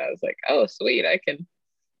liking it. I was like, oh, sweet, I can,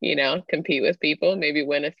 compete with people, maybe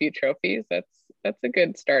win a few trophies. That's a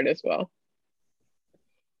good start as well.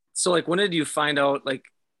 So like, when did you find out like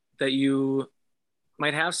that you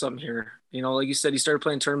might have something here? Like you said, you started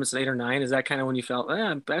playing tournaments at 8 or 9. Is that kind of when you felt,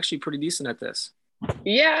 I'm actually pretty decent at this?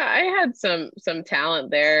 Yeah, I had some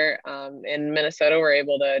talent there. In Minnesota, we're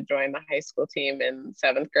able to join the high school team in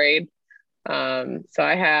 7th grade. So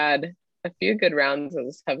I had a few good rounds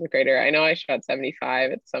as a 7th grader. I know I shot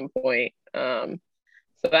 75 at some point.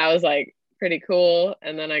 So that was like pretty cool.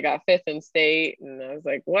 And then I got 5th in state, and I was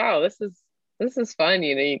like, wow, this is fun.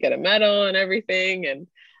 You get a medal and everything. And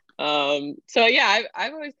so yeah,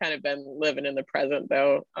 I've always kind of been living in the present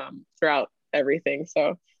though, throughout everything.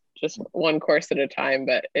 So just one course at a time,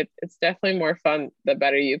 but it's definitely more fun the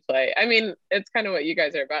better you play. I mean, it's kind of what you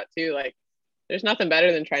guys are about too. Like, there's nothing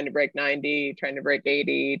better than trying to break 90, trying to break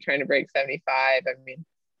 80, trying to break 75. I mean,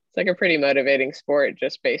 it's like a pretty motivating sport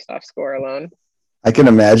just based off score alone. I can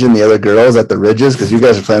imagine the other girls at the Ridges, because you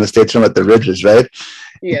guys are playing the state tournament at the Ridges, right?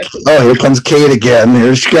 Yes. Oh, here comes Kate again.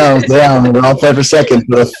 Here she comes down. We're all playing for second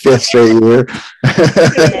for the 5th straight year.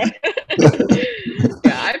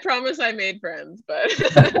 Yeah, I promise I made friends, but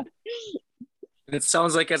it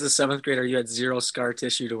sounds like as a 7th grader, you had 0 scar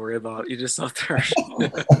tissue to worry about. You just out there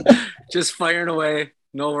just firing away,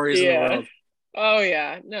 no worries in the world. Oh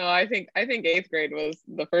yeah, no, I think 8th grade was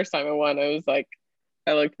the first time I won. I was like,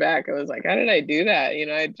 I looked back, I was like, how did I do that?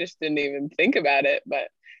 I just didn't even think about it. But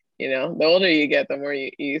the older you get, the more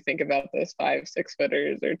you think about those 5, 6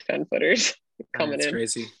 footers or 10 footers coming in. That's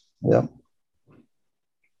crazy. Yeah.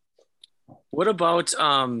 What about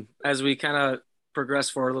as we kind of progress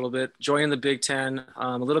forward a little bit, joining the Big Ten,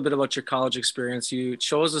 a little bit about your college experience. You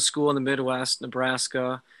chose a school in the Midwest,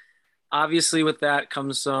 Nebraska. Obviously, with that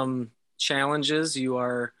comes some challenges.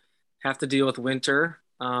 Have to deal with winter.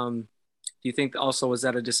 Do you think also was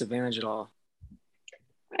that a disadvantage at all?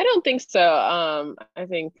 I don't think so. I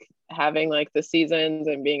think having like the seasons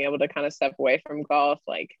and being able to kind of step away from golf,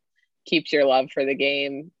 like keeps your love for the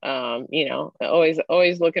game.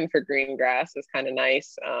 Always looking for green grass is kind of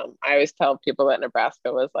nice. I always tell people that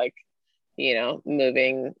Nebraska was like,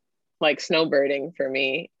 moving like snowbirding for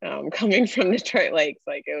me, coming from Detroit Lakes.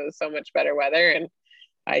 Like it was so much better weather, and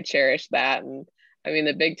I cherish that. And I mean,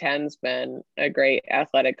 the Big Ten's been a great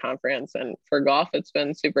athletic conference, and for golf, it's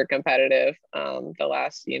been super competitive the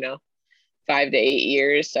last 5 to 8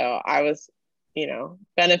 years. So I was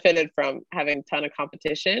benefited from having a ton of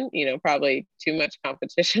competition, probably too much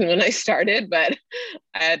competition when I started, but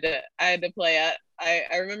I had to play it.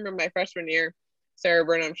 I remember my freshman year, Sarah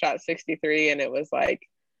Burnham shot 63 and it was like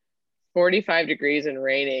 45 degrees and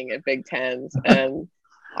raining at Big Tens. And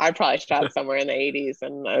I probably shot somewhere in the 80s.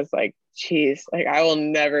 And I was like, geez, like I will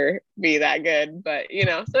never be that good. But,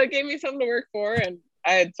 so it gave me something to work for. And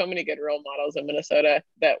I had so many good role models in Minnesota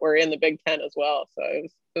that were in the Big Ten as well. So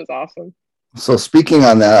it was awesome. So speaking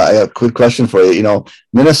on that, I have a quick question for you.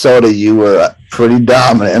 Minnesota, you were pretty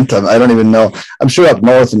dominant. I don't even know. I'm sure up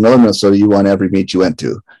north in northern Minnesota, you won every meet you went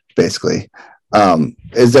to, basically.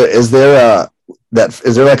 Is there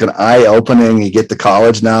like an eye opening? You get to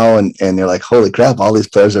college now, and you're like, holy crap, all these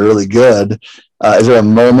players are really good. Is there a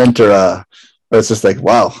moment or it's just like,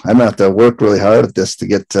 wow, I'm gonna have to work really hard at this to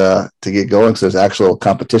get going? So there's actual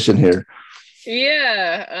competition here.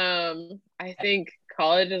 Yeah, I think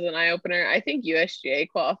college is an eye opener. I think USGA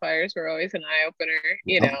qualifiers were always an eye opener.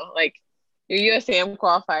 Like your USAM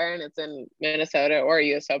qualifier and it's in Minnesota, or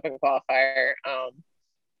a US Open qualifier.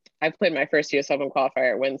 I played my first US Open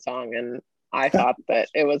qualifier at Windsong, and I thought that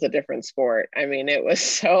it was a different sport. I mean, it was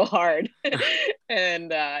so hard. And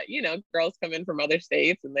girls come in from other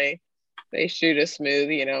states and they shoot a smooth,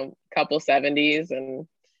 couple 70s, and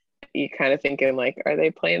you kind of thinking like, are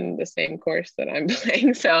they playing the same course that I'm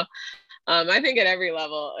playing? So I think at every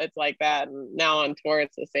level it's like that. And now on tour,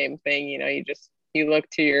 it's the same thing. You look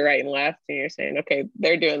to your right and left and you're saying, okay,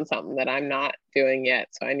 they're doing something that I'm not doing yet.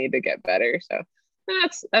 So I need to get better. So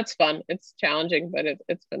that's fun. It's challenging, but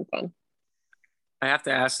it's been fun. I have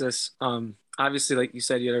to ask this. Obviously, like you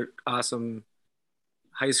said, you had an awesome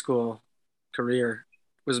high school career.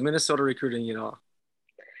 Was Minnesota recruiting you at all?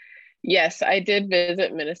 Yes, I did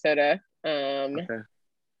visit Minnesota. Okay.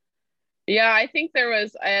 Yeah, I think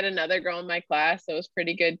I had another girl in my class that was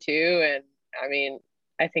pretty good too. And I mean,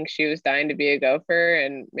 I think she was dying to be a Gopher,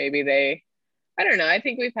 and maybe I don't know. I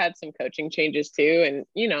think we've had some coaching changes too. And,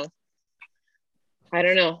 I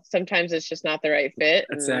don't know. Sometimes it's just not the right fit.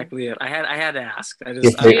 Exactly it. I had to ask. I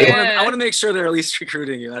want to make sure they're at least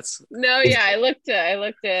recruiting you. I looked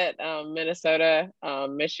at Minnesota,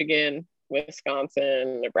 Michigan,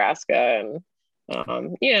 Wisconsin, Nebraska,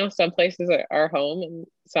 and some places are home and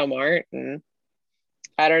some aren't. And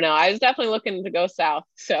I don't know. I was definitely looking to go south.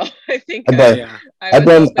 So I think I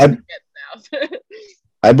blame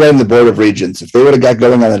the Board of Regents. If they would have got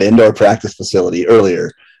going on an indoor practice facility earlier,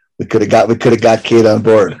 we could have got Kate on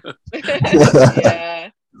board. Yeah.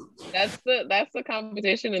 That's the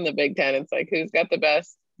competition in the Big Ten. It's like, who's got the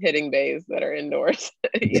best hitting bays that are indoors?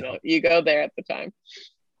 You go there at the time.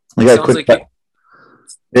 I got a quick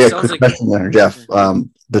question there, Jeff.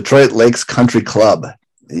 Detroit Lakes Country Club.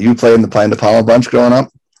 You played in the Pine de Palma bunch growing up?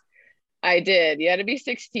 I did. You had to be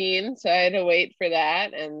 16, so I had to wait for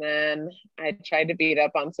that. And then I tried to beat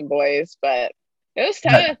up on some boys, but it was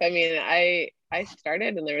tough. I mean, I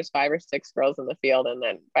started and there was 5 or 6 girls in the field. And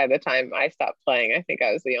then by the time I stopped playing, I think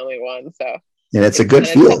I was the only one. So yeah, it's a good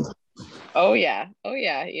field. Oh yeah.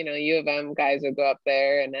 U of M guys would go up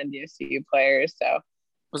there, and NDSU players. So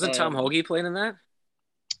wasn't Tom Hoagie playing in that?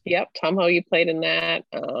 Yep, Tom Hoagie played in that.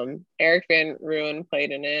 Eric Van Ruin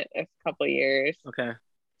played in it a couple of years. Okay.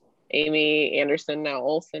 Amy Anderson, now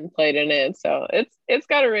Olsen, played in it. So it's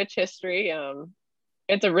got a rich history.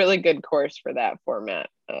 It's a really good course for that format.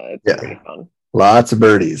 It's pretty fun. Lots of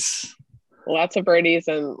birdies. Lots of birdies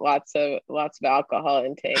and lots of alcohol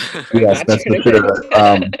intake. Yes, that's for sure.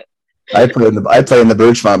 I play in the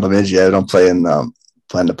Birchmont Bemidji. I don't play in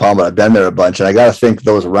Pine de Palma. I've been there a bunch, and I got to think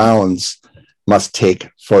those rounds must take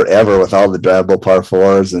forever with all the drivable par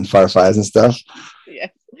 4s and par 5s and stuff.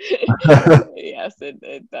 Yes. Yes,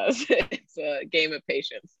 it does. It's a game of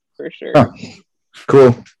patience for sure. Huh.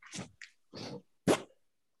 Cool.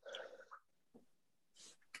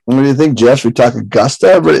 What do you think, Jeff? We talk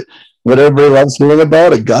Augusta, but what everybody loves hearing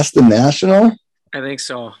about, Augusta National. I think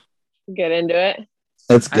so. Get into it.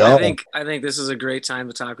 Let's go. I think this is a great time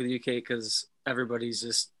to talk with you, Kate, because everybody's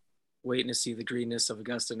just waiting to see the greenness of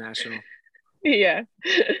Augusta National. Yeah.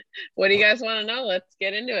 What do you guys want to know? Let's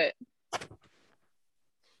get into it.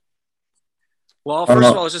 Well, first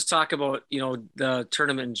of all, let's just talk about, the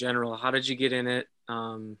tournament in general. How did you get in it?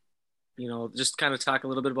 Just kind of talk a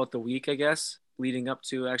little bit about the week, I guess, leading up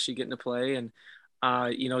to actually getting to play. And,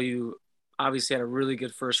 you obviously had a really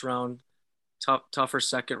good first round, tougher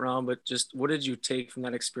second round, but just what did you take from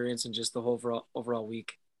that experience and just the whole overall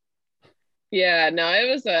week? Yeah, no,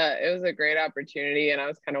 it was a great opportunity, and I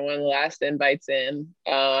was kind of one of the last invites in.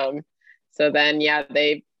 So then, yeah,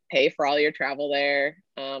 they pay for all your travel there,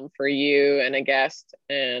 for you and a guest,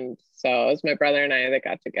 and so it was my brother and I that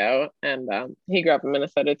got to go, and he grew up in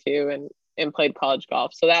Minnesota too, and played college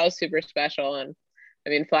golf, so that was super special. And I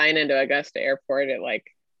mean, flying into Augusta Airport, it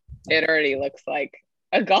already looks like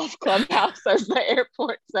a golf clubhouse as the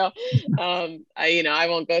airport. So, I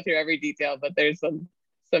won't go through every detail, but there's some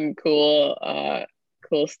cool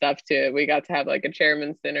stuff to it. We got to have like a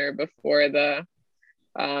chairman's dinner before the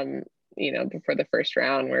first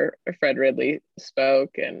round where Fred Ridley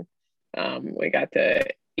spoke, and we got to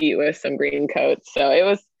eat with some green coats.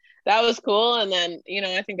 So that was cool. And then,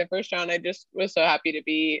 I think the first round, I just was so happy to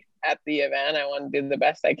be at the event. I want to do the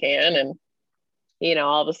best I can. And,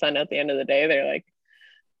 all of a sudden at the end of the day, they're like,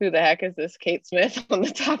 who the heck is this Kate Smith on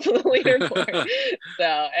the top of the leaderboard? So,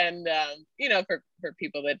 and, for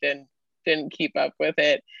people that didn't keep up with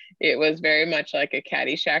it, it was very much like a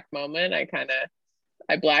Caddyshack moment. I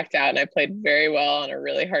blacked out and I played very well on a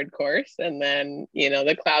really hard course. And then,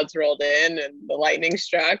 the clouds rolled in and the lightning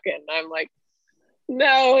struck, and I'm like,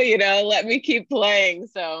 no, let me keep playing.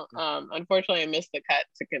 So, unfortunately I missed the cut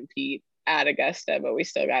to compete at Augusta, but we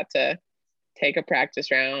still got to take a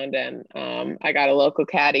practice round, and I got a local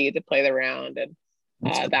caddy to play the round, and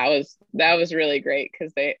that was really great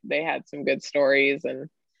because they had some good stories, and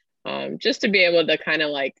just to be able to kind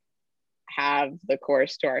of like have the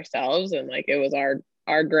course to ourselves, and like it was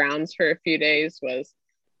our grounds for a few days was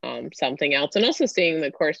something else. And also seeing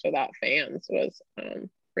the course without fans was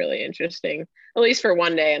really interesting, at least for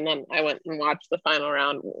one day. And then I went and watched the final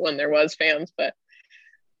round when there was fans. But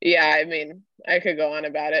yeah, I mean, I could go on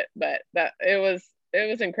about it, but that it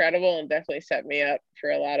was incredible, and definitely set me up for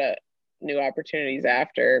a lot of new opportunities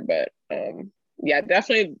after. But yeah,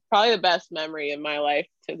 definitely probably the best memory in my life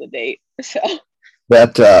to the date. So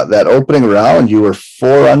that opening round, you were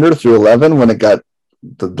 4 under through 11 when it got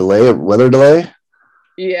the weather delay.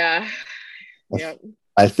 Yeah. Yep.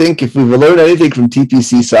 I think if we've learned anything from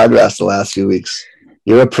TPC Sawgrass the last few weeks,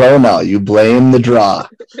 you're a pro now. You blame the draw.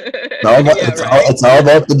 It's all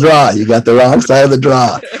about the draw. You got the wrong side of the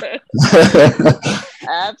draw.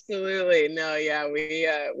 Absolutely. No, yeah,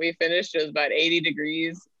 we finished. It was about 80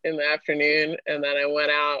 degrees in the afternoon, and then I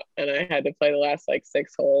went out and I had to play the last like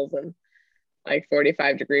 6 holes and like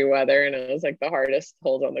 45-degree weather, and it was like the hardest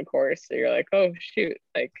holes on the course. So you're like, oh shoot,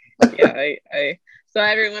 like yeah,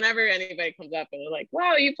 whenever anybody comes up and they're like,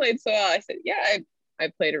 wow, you played so well, I said, yeah,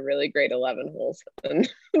 I played a really great 11 holes, and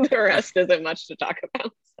the rest isn't much to talk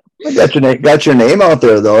about. So. Got your name out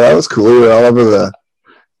there though. That was cool. You were all over the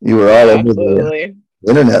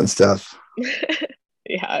internet and stuff.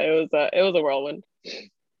 Yeah, it was a whirlwind.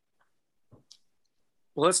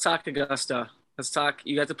 Well, let's talk Augusta.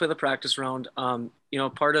 You got to play the practice round.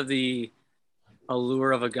 Part of the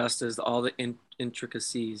allure of Augusta is all the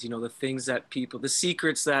intricacies, the things that the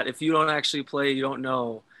secrets that if you don't actually play, you don't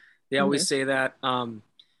know. They always say that.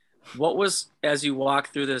 What was, as you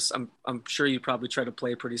walk through this, I'm sure you probably try to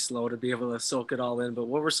play pretty slow to be able to soak it all in, but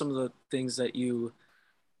what were some of the things that you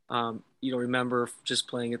remember just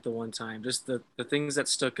playing it the one time, just the things that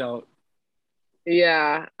stuck out?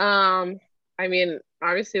 Yeah. I mean,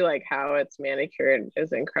 obviously, like how it's manicured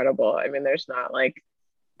is incredible. I mean, there's not like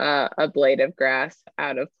a blade of grass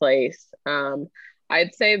out of place.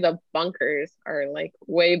 I'd say the bunkers are like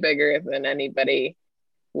way bigger than anybody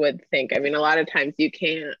would think. I mean, a lot of times you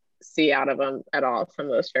can't see out of them at all, some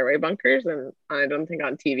of those fairway bunkers, and I don't think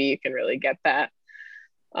on TV you can really get that.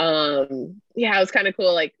 Yeah, it was kind of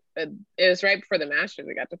cool. Like it was right before the Masters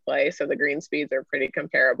we got to play, so the green speeds are pretty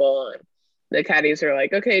comparable, and the caddies are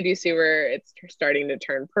like, okay, do you see where it's starting to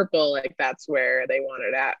turn purple? Like that's where they want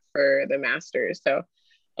it at for the Masters. So,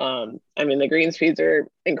 I mean, the green speeds are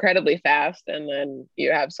incredibly fast, and then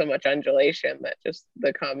you have so much undulation that just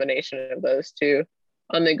the combination of those two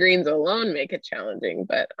on the greens alone make it challenging.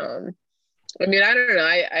 But, I mean, I don't know.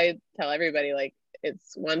 I tell everybody, like,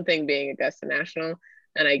 it's one thing being Augusta National,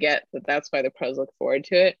 and I get that that's why the pros look forward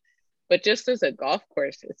to it. but just as a golf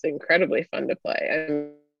course, it's incredibly fun to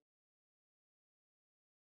play.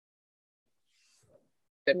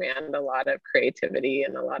 I demand a lot of creativity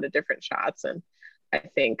and a lot of different shots. And I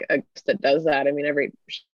think Augusta does that. I mean, every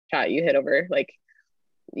shot you hit over, like,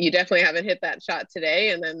 you definitely haven't hit that shot today.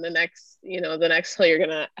 And then the next hole, you're going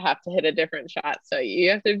to have to hit a different shot. So you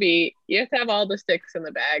have to have all the sticks in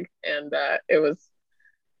the bag. And it was,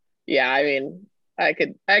 I mean, I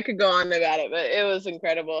could go on about it, but it was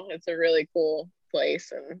incredible. It's a really cool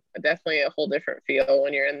place and definitely a whole different feel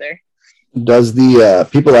when you're in there. Does the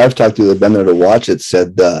people I've talked to that have been there to watch it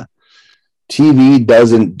said the TV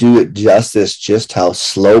doesn't do it justice, just how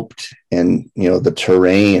sloped and, the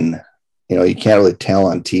terrain, you can't really tell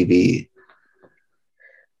on TV.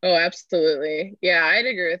 Oh, absolutely. Yeah, I'd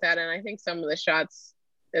agree with that. And I think some of the shots,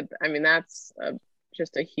 that's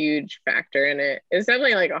just a huge factor in it. It's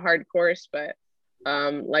definitely like a hard course, but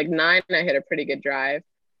like 9, I hit a pretty good drive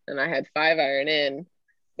and I had 5 iron in,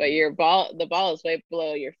 but the ball is way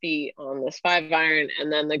below your feet on this 5 iron.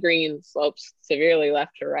 And then the green slopes severely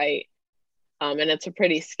left to right. And it's a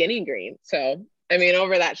pretty skinny green. So, I mean,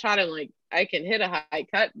 over that shot, I'm like, I can hit a high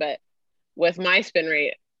cut, but with my spin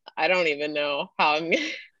rate, I don't even know how I'm going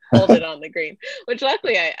to hold it on the green, which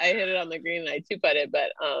luckily I hit it on the green and I 2-putted,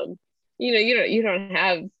 but, you don't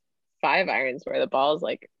have 5 irons where the ball is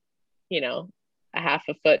like, a half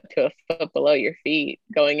a foot to a foot below your feet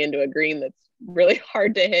going into a green that's really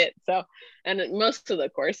hard to hit. So, and most of the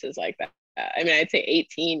courses like that, I mean, I'd say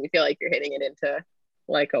 18, you feel like you're hitting it into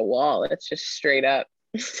like a wall. It's just straight up.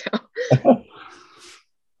 So.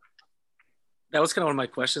 That was kind of one of my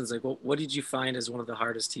questions. Like, what did you find as one of the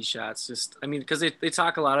hardest tee shots? Just, I mean, because they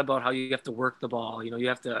talk a lot about how you have to work the ball. You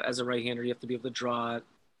have to, as a right-hander, you have to be able to draw it.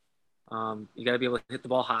 You got to be able to hit the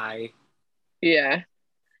ball high. Yeah.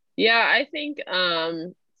 Yeah, I think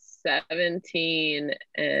 17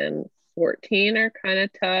 and 14 are kind of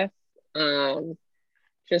tough.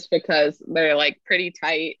 Just because they're like pretty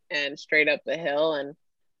tight and straight up the hill. And,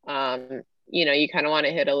 you kind of want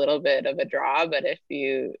to hit a little bit of a draw, but if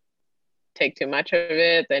you take too much of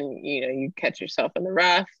it, then you catch yourself in the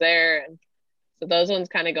rough there. And so those ones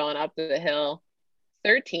kind of going up the hill.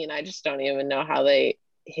 13, I just don't even know how they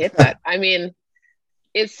hit that. I mean,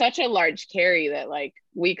 it's such a large carry that like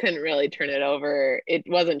we couldn't really turn it over. It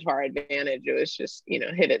wasn't to our advantage. It was just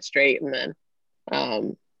hit it straight. And then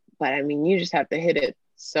but I mean, you just have to hit it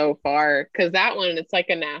so far, because that one, it's like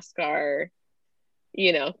a NASCAR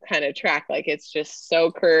kind of track. Like, it's just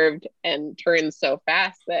so curved and turns so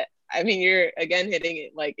fast that, I mean, you're again hitting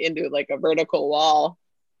it like into like a vertical wall.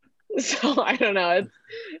 So I don't know.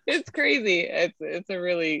 It's crazy. It's a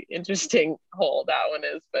really interesting hole, that one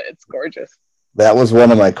is, but it's gorgeous. That was one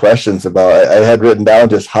of my questions about, I had written down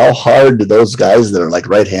just how hard do those guys that are like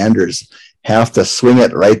right-handers have to swing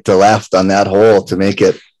it right to left on that hole to make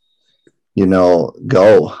it,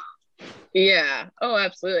 go. Yeah. Oh,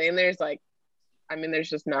 absolutely. And there's there's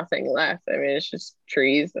just nothing left. I mean, it's just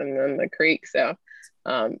trees and then the creek. So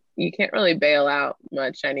you can't really bail out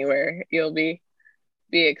much anywhere. You'll be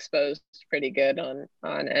exposed pretty good on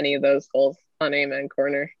any of those holes on Amen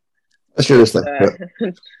Corner. Unless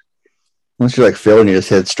you're like Phil and you just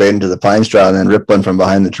hit straight into the pine straw and then rip one from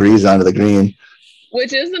behind the trees onto the green.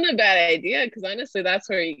 Which isn't a bad idea, because honestly, that's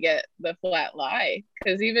where you get the flat lie.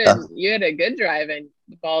 Because even you had a good drive and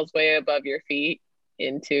the ball's way above your feet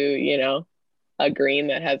into, a green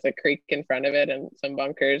that has a creek in front of it and some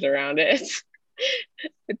bunkers around it.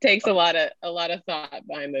 It takes a lot of thought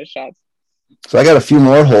behind those shots. So I got a few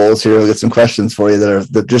more holes here. We'll get some questions for you that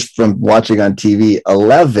are just from watching on TV.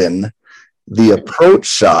 11, the approach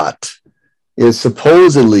shot is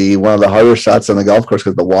supposedly one of the harder shots on the golf course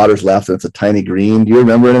because the water's left and it's a tiny green. Do you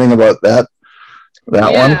remember anything about that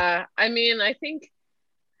one? Yeah, I mean, I think,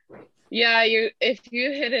 if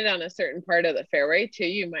you hit it on a certain part of the fairway too,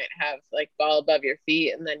 you might have like ball above your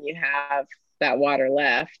feet and then you have that water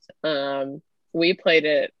left. We played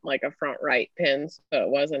it like a front right pin, so it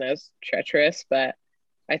wasn't as treacherous, but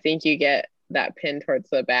I think you get that pin towards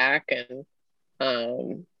the back. And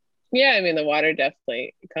the water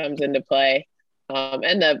definitely comes into play.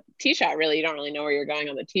 And the tee shot, really, you don't really know where you're going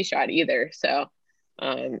on the tee shot either. So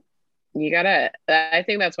I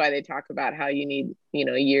think that's why they talk about how you need,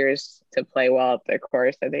 years to play well at the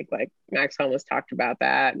course. I think like Max Helmuth talked about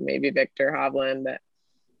that, and maybe Victor Hovland, that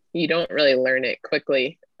you don't really learn it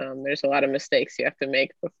quickly. There's a lot of mistakes you have to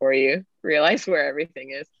make before you realize where everything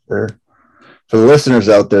is. Sure. For the listeners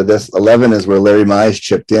out there, this 11 is where Larry Mize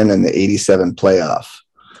chipped in the 87 playoff.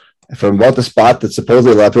 From about the spot that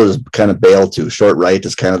supposedly a lot of people just kind of bail to. Short right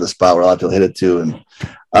is kind of the spot where a lot of people hit it to.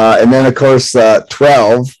 And then, of course,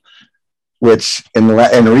 12, which in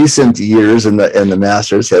recent years in the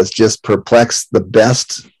Masters has just perplexed the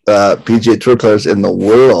best PGA Tour players in the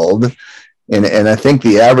world. And I think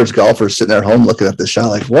the average golfer is sitting at home looking at the shot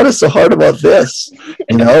like, what is so hard about this?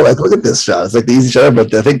 Like, look at this shot. It's like the easy shot,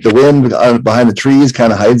 but I think the wind behind the trees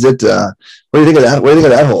kind of hides it. What do you think of that? What do you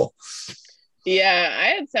think of that hole? Yeah, I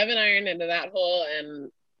had 7-iron into that hole,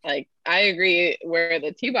 and like I agree where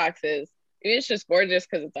the tee box is. It's just gorgeous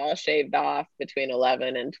because it's all shaved off between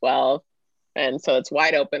 11 and 12, and so it's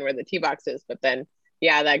wide open where the tee box is. But then,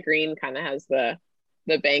 yeah, that green kind of has the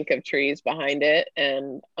bank of trees behind it,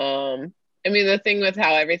 and I mean, the thing with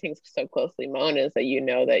how everything's so closely mown is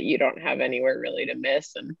that that you don't have anywhere really to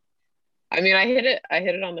miss. And I mean, I hit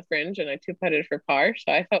it on the fringe, and I 2-putted for par,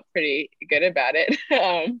 so I felt pretty good about it.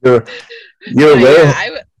 You're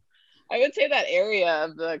yeah, I would say that area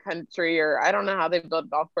of the country, or I don't know how they build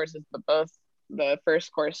golf courses, but both the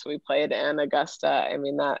first course we played and Augusta, I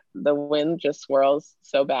mean, that the wind just swirls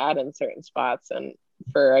so bad in certain spots, and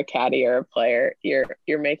for a caddy or a player, you're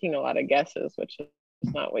making a lot of guesses, which is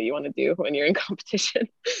not what you want to do when you're in competition.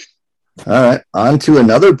 All right, on to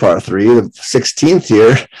another par 3, the 16th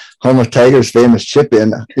here, home of Tiger's famous chip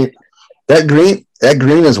in. That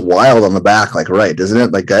green is wild on the back, like, right, isn't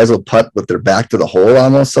it? Like, guys will putt with their back to the hole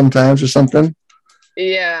almost sometimes or something.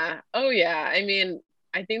 Yeah. Oh yeah. I mean,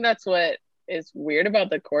 I think that's what is weird about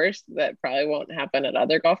the course that probably won't happen at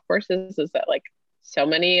other golf courses, is that like so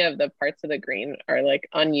many of the parts of the green are like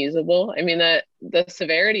unusable. I mean, the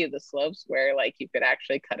severity of the slopes where like you could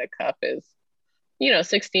actually cut a cup is,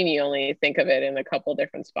 16, you only think of it in a couple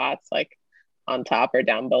different spots, like on top or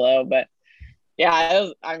down below. But yeah,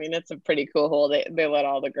 it's a pretty cool hole. They let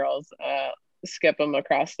all the girls skip them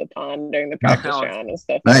across the pond during the practice round and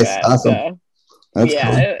stuff nice, like that. Awesome. So, that's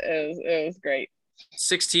yeah, cool. it was great.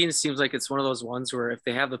 16 seems like it's one of those ones where if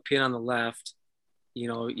they have the pin on the left,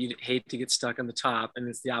 you'd hate to get stuck on the top, and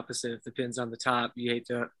it's the opposite. If the pin's on the top, you hate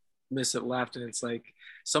to miss it left, and it's like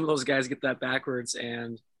some of those guys get that backwards,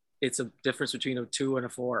 and it's a difference between a 2 and a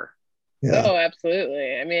 4. Yeah. Oh,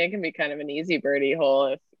 absolutely. I mean, it can be kind of an easy birdie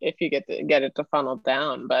hole if you get it to funnel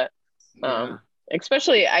down, but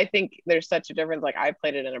especially I think there's such a difference. Like, I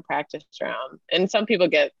played it in a practice round, and some people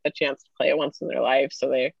get a chance to play it once in their life, so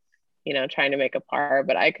they're trying to make a par.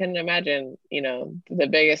 But I couldn't imagine the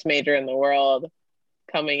biggest major in the world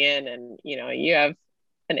coming in, and you have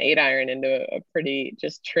an 8-iron into a pretty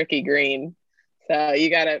just tricky green, so you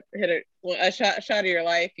gotta hit a shot of your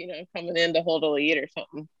life, coming in to hold a lead or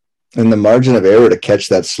something. And the margin of error to catch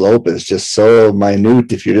that slope is just so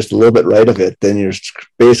minute. If you're just a little bit right of it, then you're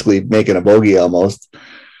basically making a bogey almost.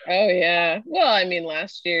 Oh yeah. Well, I mean,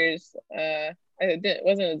 last year's wasn't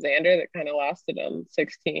it Xander that kind of lost it on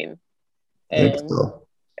 16? I think so.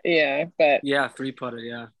 Yeah, but yeah, 3-putted.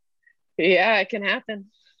 Yeah, it can happen.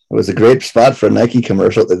 It was a great spot for a Nike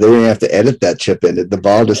commercial that they didn't have to edit that chip in. The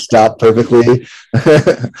ball just stopped perfectly.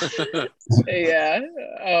 Yeah.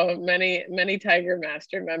 Oh, many Tiger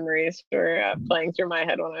Master memories were playing through my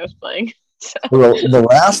head when I was playing. So. Well,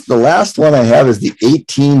 the last one I have is the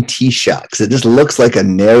 18 tee shot, because it just looks like a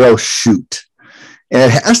narrow shoot, and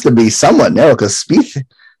it has to be somewhat narrow because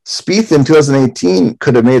Spieth in 2018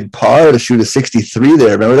 could have made par to shoot a 63 there.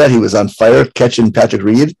 Remember that? He was on fire catching Patrick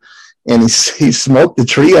Reed, and he smoked the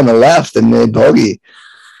tree on the left and made bogey.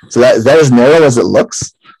 So is that as narrow as it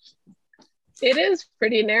looks? It is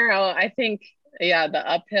pretty narrow. I think, yeah, the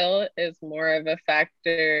uphill is more of a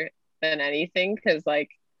factor than anything, because, like,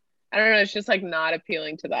 I don't know, it's just like not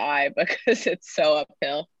appealing to the eye because it's so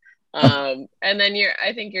uphill. And then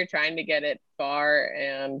I think you're trying to get it far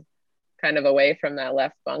and kind of away from that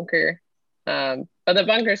left bunker. But the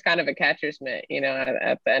bunker is kind of a catcher's mitt,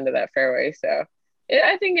 at the end of that fairway. So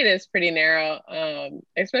I think it is pretty narrow,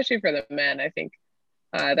 especially for the men. I think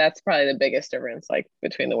that's probably the biggest difference, like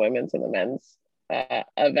between the women's and the men's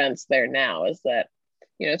events there now, is that,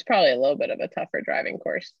 it's probably a little bit of a tougher driving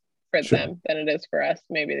course for them than it is for us.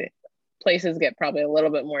 Maybe the places get probably a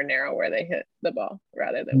little bit more narrow where they hit the ball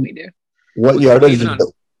rather than we do. What yardage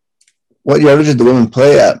did the women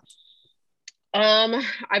play at?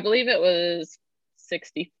 I believe it was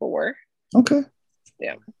 64. Okay.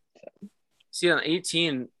 Yeah. See, on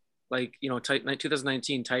 18, like,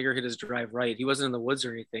 2019, Tiger hit his drive right. He wasn't in the woods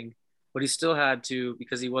or anything, but he still had to,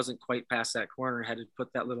 because he wasn't quite past that corner, had to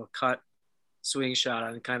put that little cut swing shot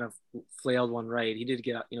on and kind of flailed one right. He did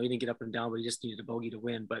get up, he didn't get up and down, but he just needed a bogey to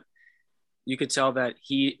win. But you could tell that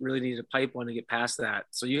he really needed a pipe one to get past that.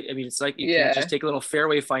 So it's like you can't just take a little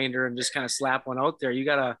fairway finder and just kind of slap one out there. You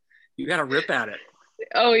gotta rip at it.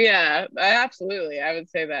 Oh yeah, absolutely. I would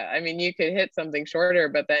say that. I mean, you could hit something shorter,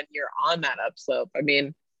 but then you're on that upslope. I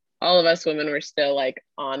mean, all of us women were still like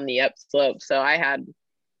on the upslope. So I had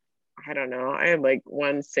like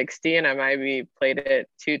 160 and I maybe played it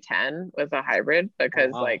 210 with a hybrid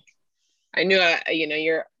because like I knew,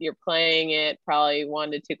 you're playing it probably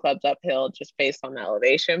 1 to 2 clubs uphill just based on the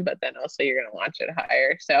elevation, but then also you're going to launch it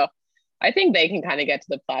higher. So I think they can kind of get to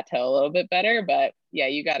the plateau a little bit better, but yeah,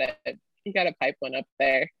 you gotta pipe one up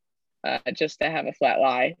there just to have a flat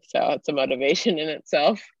lie. So it's a motivation in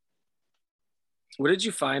itself. What did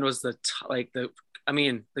you find was the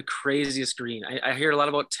craziest green? I hear a lot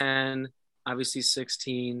about 10, obviously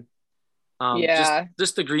 16.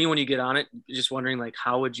 Just the green when you get on it, just wondering like,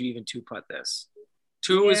 how would you even two putt this?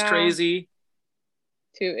 2 is crazy.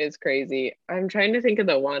 2 is crazy. I'm trying to think of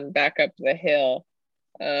the one back up the hill.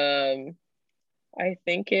 I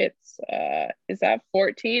think it's is that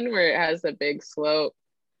 14 where it has the big slope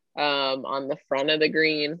on the front of the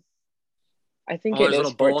green? I think it is a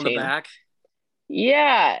 14. Bowl in the back.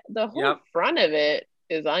 Yeah, the whole front of it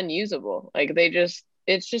is unusable. Like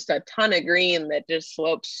it's just a ton of green that just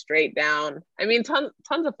slopes straight down. I mean, tons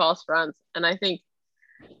of false fronts. And I think,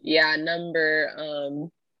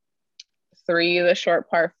 number 3, the short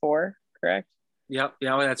par 4, correct? Yep.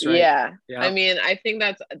 Yeah, that's right. Yeah. I mean, I think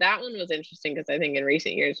that one was interesting because I think in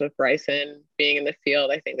recent years with Bryson being in the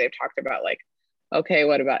field, I think they've talked about like, okay,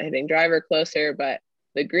 what about hitting driver closer? But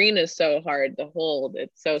the green is so hard to hold.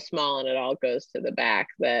 It's so small and it all goes to the back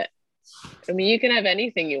that, I mean, you can have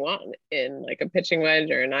anything you want in like a pitching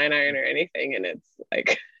wedge or a 9-iron or anything, and it's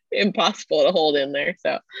like impossible to hold in there.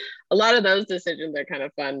 So a lot of those decisions are kind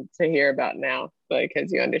of fun to hear about now,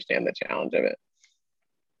 because you understand the challenge of it.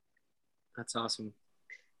 That's awesome.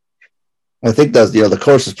 I think that's, the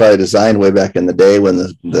course was probably designed way back in the day when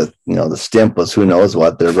the stimp was who knows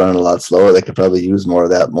what. They're running a lot slower. They could probably use more of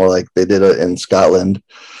that, more like they did it in Scotland.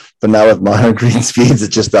 But now with modern green speeds,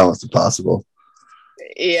 it's just almost impossible.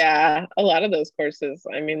 Yeah, a lot of those courses,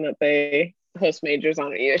 I mean, that they host majors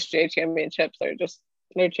on USGA championships,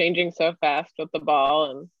 they're changing so fast with the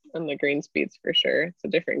ball and the green speeds for sure. It's a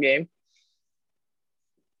different game.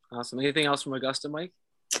 Awesome. Anything else from Augusta, Mike?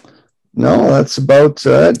 No, that's about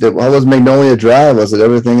it. How was Magnolia Drive? Was it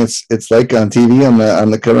everything it's like on TV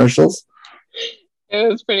on the commercials?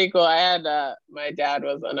 It was pretty cool. I had my dad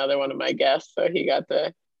was another one of my guests, so he got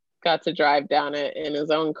to drive down it in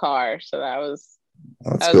his own car. So that was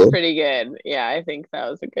cool. Pretty good. Yeah, I think that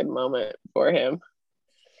was a good moment for him.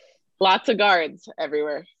 Lots of guards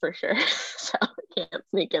everywhere for sure. So I can't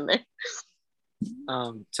sneak in there.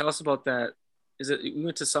 Tell us about that. We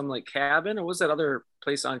went to some like cabin, or was that other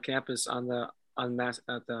place on campus at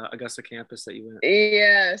the Augusta campus that you went?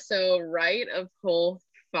 Yeah, so right of hole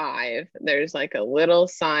 5, there's like a little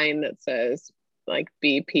sign that says like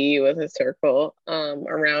BP with a circle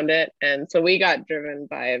around it. And so we got driven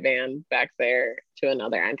by a van back there to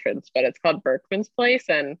another entrance, but it's called Berkman's Place.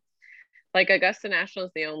 And like Augusta National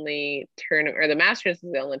is the only tournament, or the Masters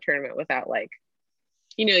is the only tournament without like,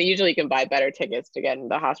 usually you can buy better tickets to get in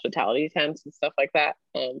the hospitality tents and stuff like that.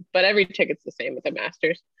 But every ticket's the same with the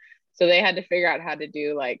Masters. So they had to figure out how to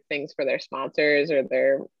do like things for their sponsors or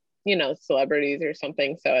their, celebrities or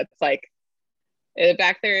something. So it's like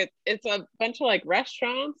back there, it's a bunch of like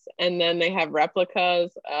restaurants, and then they have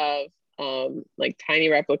replicas of like tiny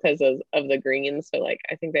replicas of the greens. So like,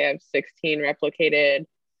 I think they have 16 replicated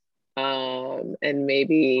and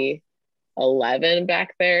maybe 11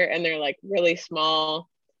 back there, and they're like really small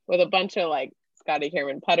with a bunch of like Scotty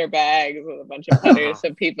Cameron putter bags with a bunch of putters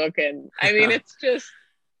so people can, I mean, it's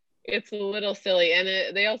a little silly.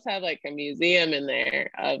 And they also have like a museum in there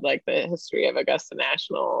of like the history of Augusta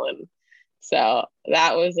National, and so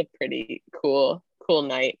that was a pretty cool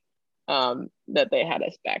night that they had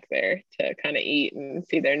us back there to kind of eat and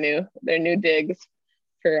see their new digs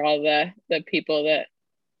for all the people that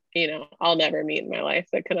I'll never meet in my life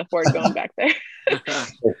that can afford going back there.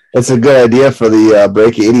 That's a good idea for the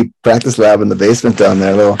Break 80 practice lab in the basement down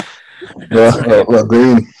there. Little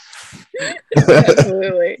green.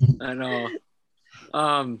 Absolutely. I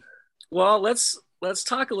know. Well, let's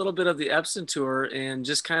talk a little bit of the Epson Tour and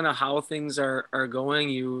just kind of how things are going.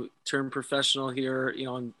 You turned professional here,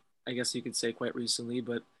 and I guess you could say quite recently,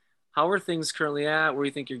 but how are things currently at? Where do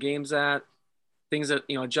you think your game's at? Things that,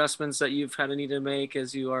 adjustments that you've had to need to make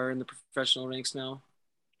as you are in the professional ranks now?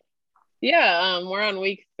 Yeah, we're on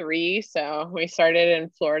week 3. So we started in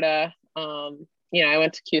Florida. I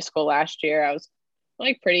went to Q school last year. I was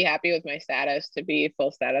like pretty happy with my status to be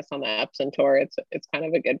full status on the Epson Tour. It's kind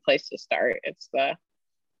of a good place to start. It's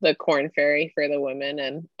the Corn Ferry for the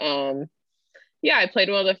women. And I played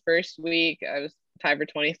well the first week. I was tied for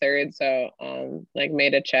 23rd. So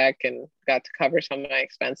made a check and got to cover some of my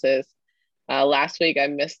expenses. Last week I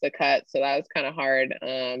missed the cut, so that was kind of hard.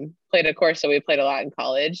 Played a course, so we played a lot in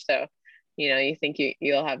college. So, you think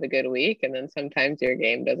you'll have a good week, and then sometimes your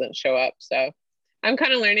game doesn't show up. So I'm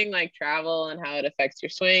kind of learning like travel and how it affects your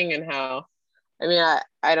swing and how, I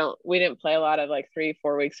mean, we didn't play a lot of like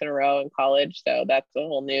 3-4 weeks in a row in college. So that's a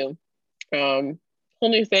whole new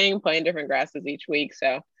thing, playing different grasses each week.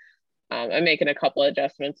 So I'm making a couple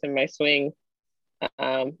adjustments in my swing.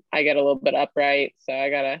 I get a little bit upright, so I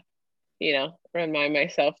gotta, remind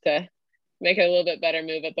myself to make a little bit better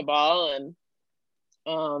move at the ball. And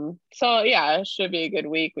so yeah, it should be a good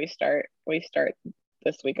week. We start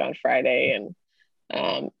this week on Friday, and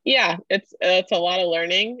yeah, it's a lot of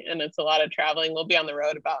learning and it's a lot of traveling. We'll be on the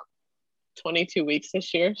road about 22 weeks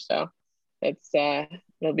this year, so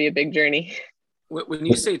it'll be a big journey. When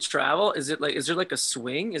you say travel, is there like a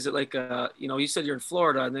swing? Is it like you said you're in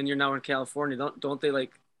Florida and then you're now in California. Don't they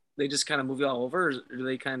they just kind of move you all over, or do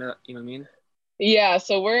they kind of, you know what I mean? Yeah,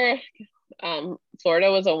 so we're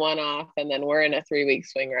Florida was a one-off, and then we're in a 3-week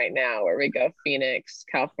swing right now where we go Phoenix,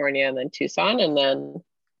 California, and then Tucson, and then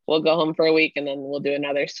we'll go home for a week, and then we'll do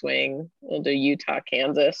another swing. We'll do Utah,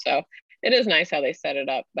 Kansas. So it is nice how they set it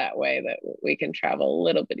up that way that we can travel a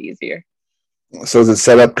little bit easier. So is it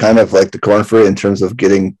set up kind of like the Corn Ferry in terms of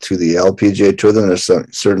getting to the LPGA Tour? Then there's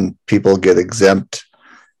certain people get exempt,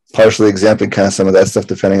 partially exempt, and kind of some of that stuff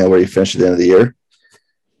depending on where you finish at the end of the year?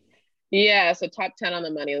 Yeah, so top 10 on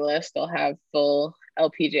the money list, they'll have full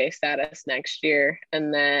LPGA status next year.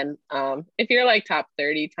 And then if you're like top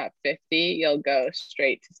 30, top 50, you'll go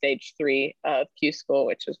straight to stage 3 of Q School,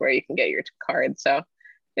 which is where you can get your card. So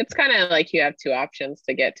it's kind of like you have 2 options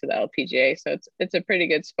to get to the LPGA. So it's a pretty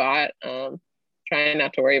good spot. Trying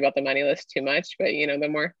not to worry about the money list too much, but the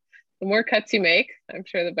more cuts you make, I'm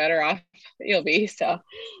sure the better off you'll be. So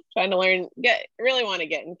trying to really want to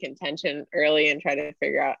get in contention early and try to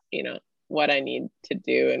figure out, what I need to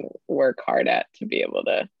do and work hard at to be able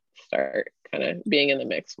to start kind of being in the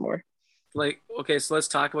mix more. Okay, so let's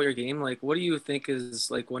talk about your game. What do you think is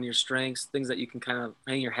one of your strengths, things that you can kind of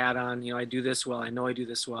hang your hat on? I do this well, I know I do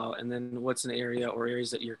this well. And then what's an area or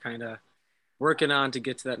areas that you're kind of working on to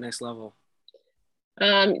get to that next level?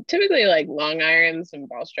 Typically like long irons and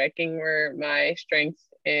ball striking were my strengths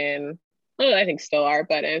I think still are,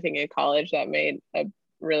 but I think in college that made a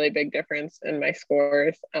really big difference in my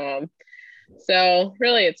scores. So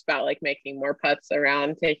really it's about making more putts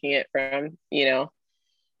around, taking it from,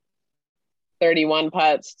 31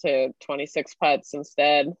 putts to 26 putts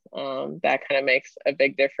instead. That kind of makes a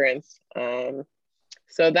big difference.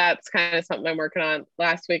 So that's kind of something I'm working on.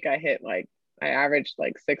 Last week I averaged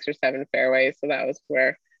 6 or 7 fairways. So that was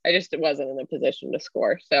where I just wasn't in a position to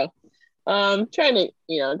score. So trying to,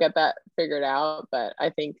 get that figured out. But I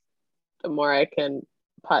think the more I can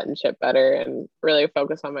putt and chip better and really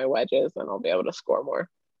focus on my wedges, then I'll be able to score more.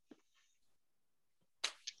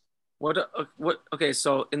 Okay,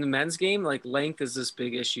 so in the men's game, length is this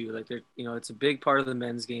big issue. It's a big part of the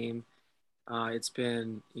men's game. It's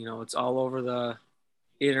been, it's all over the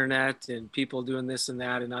internet and people doing this and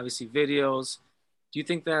that, and obviously videos. Do you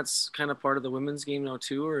think that's kind of part of the women's game now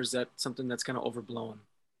too, or is that something that's kind of overblown?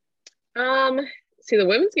 See, the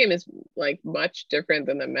women's game is much different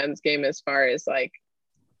than the men's game as far as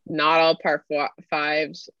not all par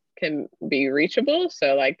 5s can be reachable.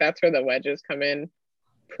 So that's where the wedges come in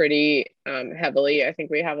pretty heavily. I think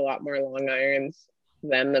we have a lot more long irons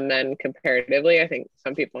than the men comparatively. I think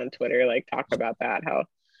some people on Twitter talk about that, how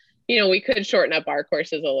we could shorten up our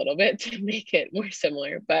courses a little bit to make it more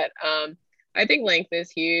similar. But I think length is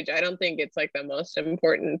huge. I don't think it's the most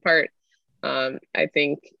important part. I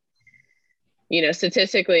think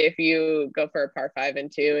statistically, if you go for a par 5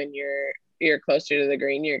 and 2 and you're closer to the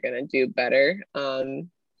green, you're going to do better.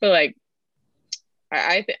 But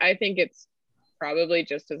I think it's probably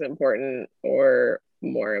just as important or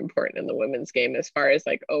more important in the women's game as far as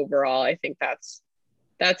overall. I think that's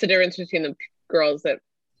the difference between the girls that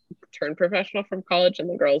turn professional from college and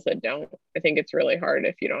the girls that don't. I think it's really hard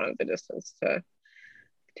if you don't have the distance to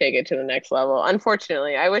take it to the next level.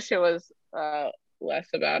 Unfortunately, I wish it was less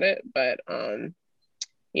about it, but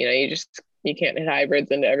you can't hit hybrids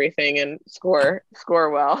into everything and score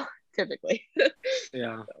well typically.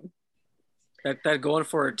 Yeah. That going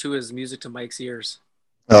for it too is music to Mike's ears.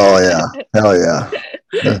 Oh yeah, hell yeah.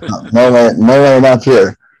 No way not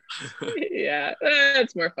here. Yeah,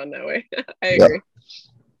 it's more fun that way. I agree.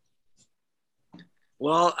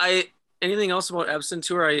 Well, anything else about Epson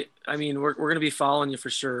Tour? I mean, we're gonna be following you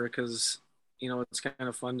for sure because it's kind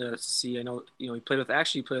of fun to see. I know you played with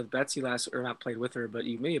Betsy not played with her, but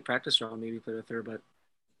you maybe a practice round, maybe played with her, but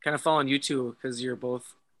kind of following you two because you're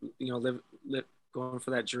both live going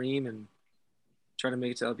for that dream and try to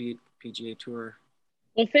make it to LPGA Tour.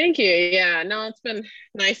 Well, thank you. Yeah, no, it's been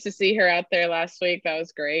nice to see her out there last week. That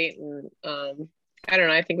was great. And I don't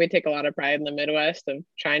know, I think we take a lot of pride in the Midwest of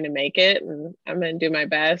trying to make it, and I'm going to do my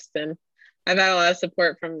best. And I've had a lot of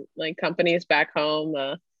support from like companies back home,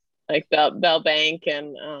 like Bell Bank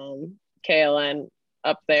and KLN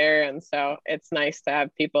up there. And so it's nice to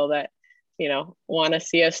have people that, you know, want to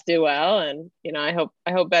see us do well. And, you know, I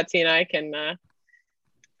hope Betsy and I can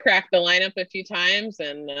crack the lineup a few times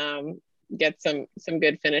and get some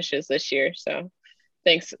good finishes this year. So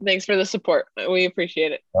thanks for the support. We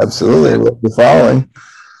appreciate it. Absolutely. We'll be following.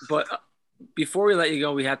 But before we let you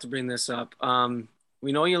go, we have to bring this up.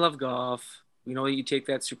 We know you love golf. We know you take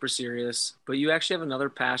that super serious, but you actually have another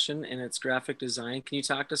passion, and it's graphic design. Can you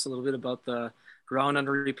talk to us a little bit about the ground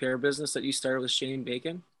under repair business that you started with Shane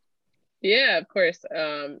Bacon? Yeah, of course.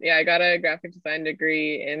 I got a graphic design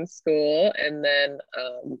degree in school, and then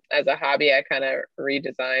as a hobby, I kind of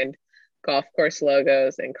redesigned golf course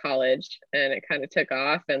logos in college, and it kind of took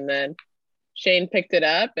off. And then Shane picked it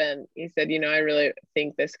up, and he said, you know, I really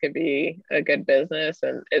think this could be a good business,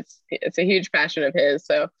 and it's a huge passion of his.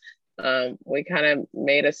 So we kind of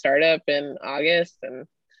made a startup in August and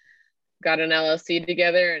got an LLC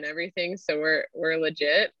together and everything. So we're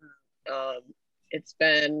legit. It's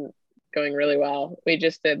been going really well. We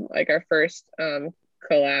just did like our first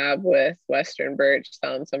collab with Western Birch,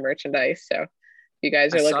 selling some merchandise. So if you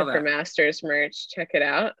guys are looking for Masters merch, check it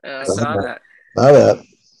out. I saw that.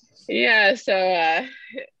 Yeah, so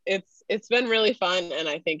it's been really fun, and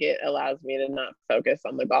I think it allows me to not focus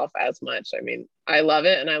on the golf as much. I mean, I love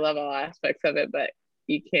it and I love all aspects of it, but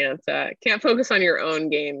you can't focus on your own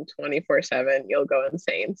game 24/7. You'll go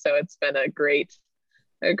insane. So it's been a great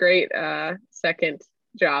second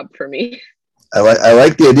job for me. I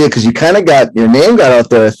like the idea, because you kind of got your name got out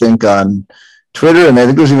there, I think, on Twitter, and I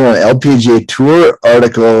think it was even an LPGA Tour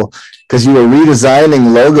article, because you were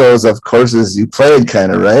redesigning logos of courses you played,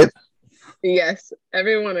 kind of, right? Yes,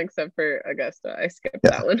 everyone except for Augusta. I skipped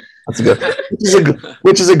that one. That's a good,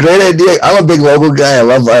 which is a great idea. I'm a big logo guy. I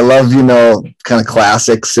love you know, kind of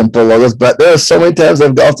classic, simple logos. But there are so many times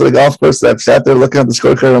I've golfed at a golf course that I've sat there looking at the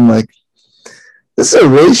scorecard, and I'm like, this is a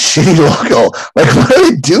really shitty logo. Like, what are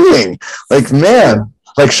they doing? Like, man.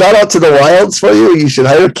 Like, shout out to the Wilds for you. You should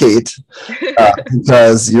hire Kate,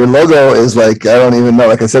 because your logo is like, I don't even know.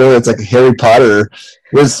 Like I said earlier, it's like Harry Potter,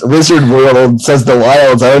 Wizard World says the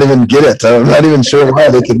Wilds. I don't even get it. I'm not even sure why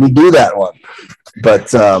they could redo that one.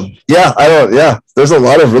 But there's a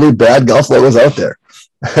lot of really bad golf logos out there.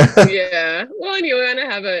 Yeah. Well, and you want to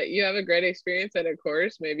have a great experience at a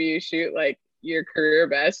course. Maybe you shoot like your career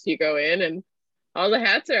best. You go in and all the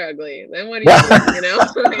hats are ugly. Then what do you know?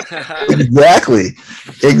 Exactly.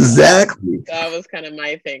 That was kind of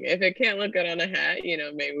my thing. If it can't look good on a hat, you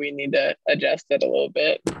know, maybe we need to adjust it a little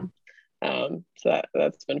bit. So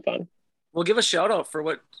that's been fun. We'll give a shout out for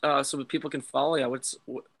what so that people can follow you.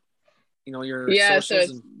 Your socials. So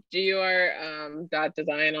it's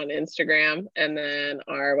gur.design on Instagram, and then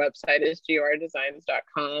our website is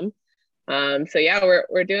gurdesigns.com. So yeah,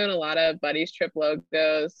 we're doing a lot of buddies trip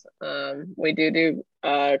logos. We do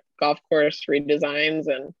golf course redesigns,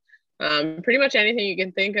 and pretty much anything you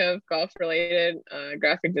can think of golf related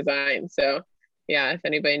graphic design. So yeah, if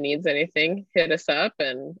anybody needs anything, hit us up,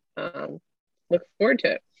 and look forward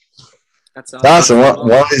to it. That's awesome.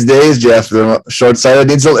 One of these days, Jeff,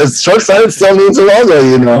 short-sighted still needs a logo,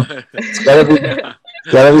 you know. It's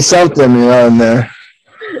gotta be something, you know, in there.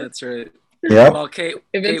 That's right. Yeah. Well, Kate,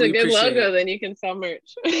 if it's a good logo, then you can sell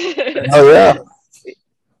merch. Oh yeah.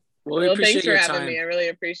 Well, thanks for having me. I really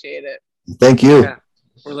appreciate it. Thank you. Yeah.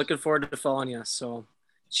 We're looking forward to following you. So,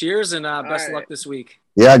 cheers and best of luck this week.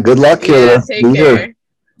 Yeah. Good luck, Kayla. Yeah, take care.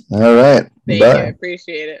 All right. Thank you. I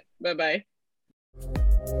appreciate it. Bye-bye.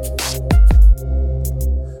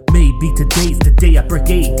 Maybe today's the day I break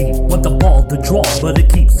 80. Want the ball to draw, but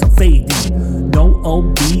it keeps on fading. No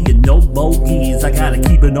OB and no bogeys. I gotta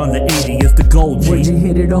keep it on the 80. It's the goal, G. Would you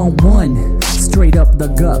hit it on one? Straight up the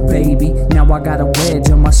gut, baby. Now I got a wedge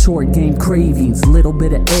on my short game cravings. Little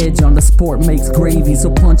bit of edge on the sport makes gravy. So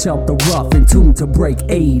punch out the rough and tune to break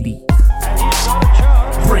 80.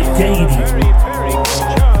 Break 80.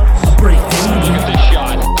 Break 80. Look at this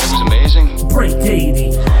shot. It was amazing. Break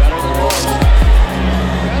 80.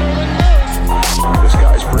 This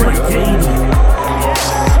guy's pretty Break good. 80.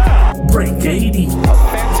 Break 80.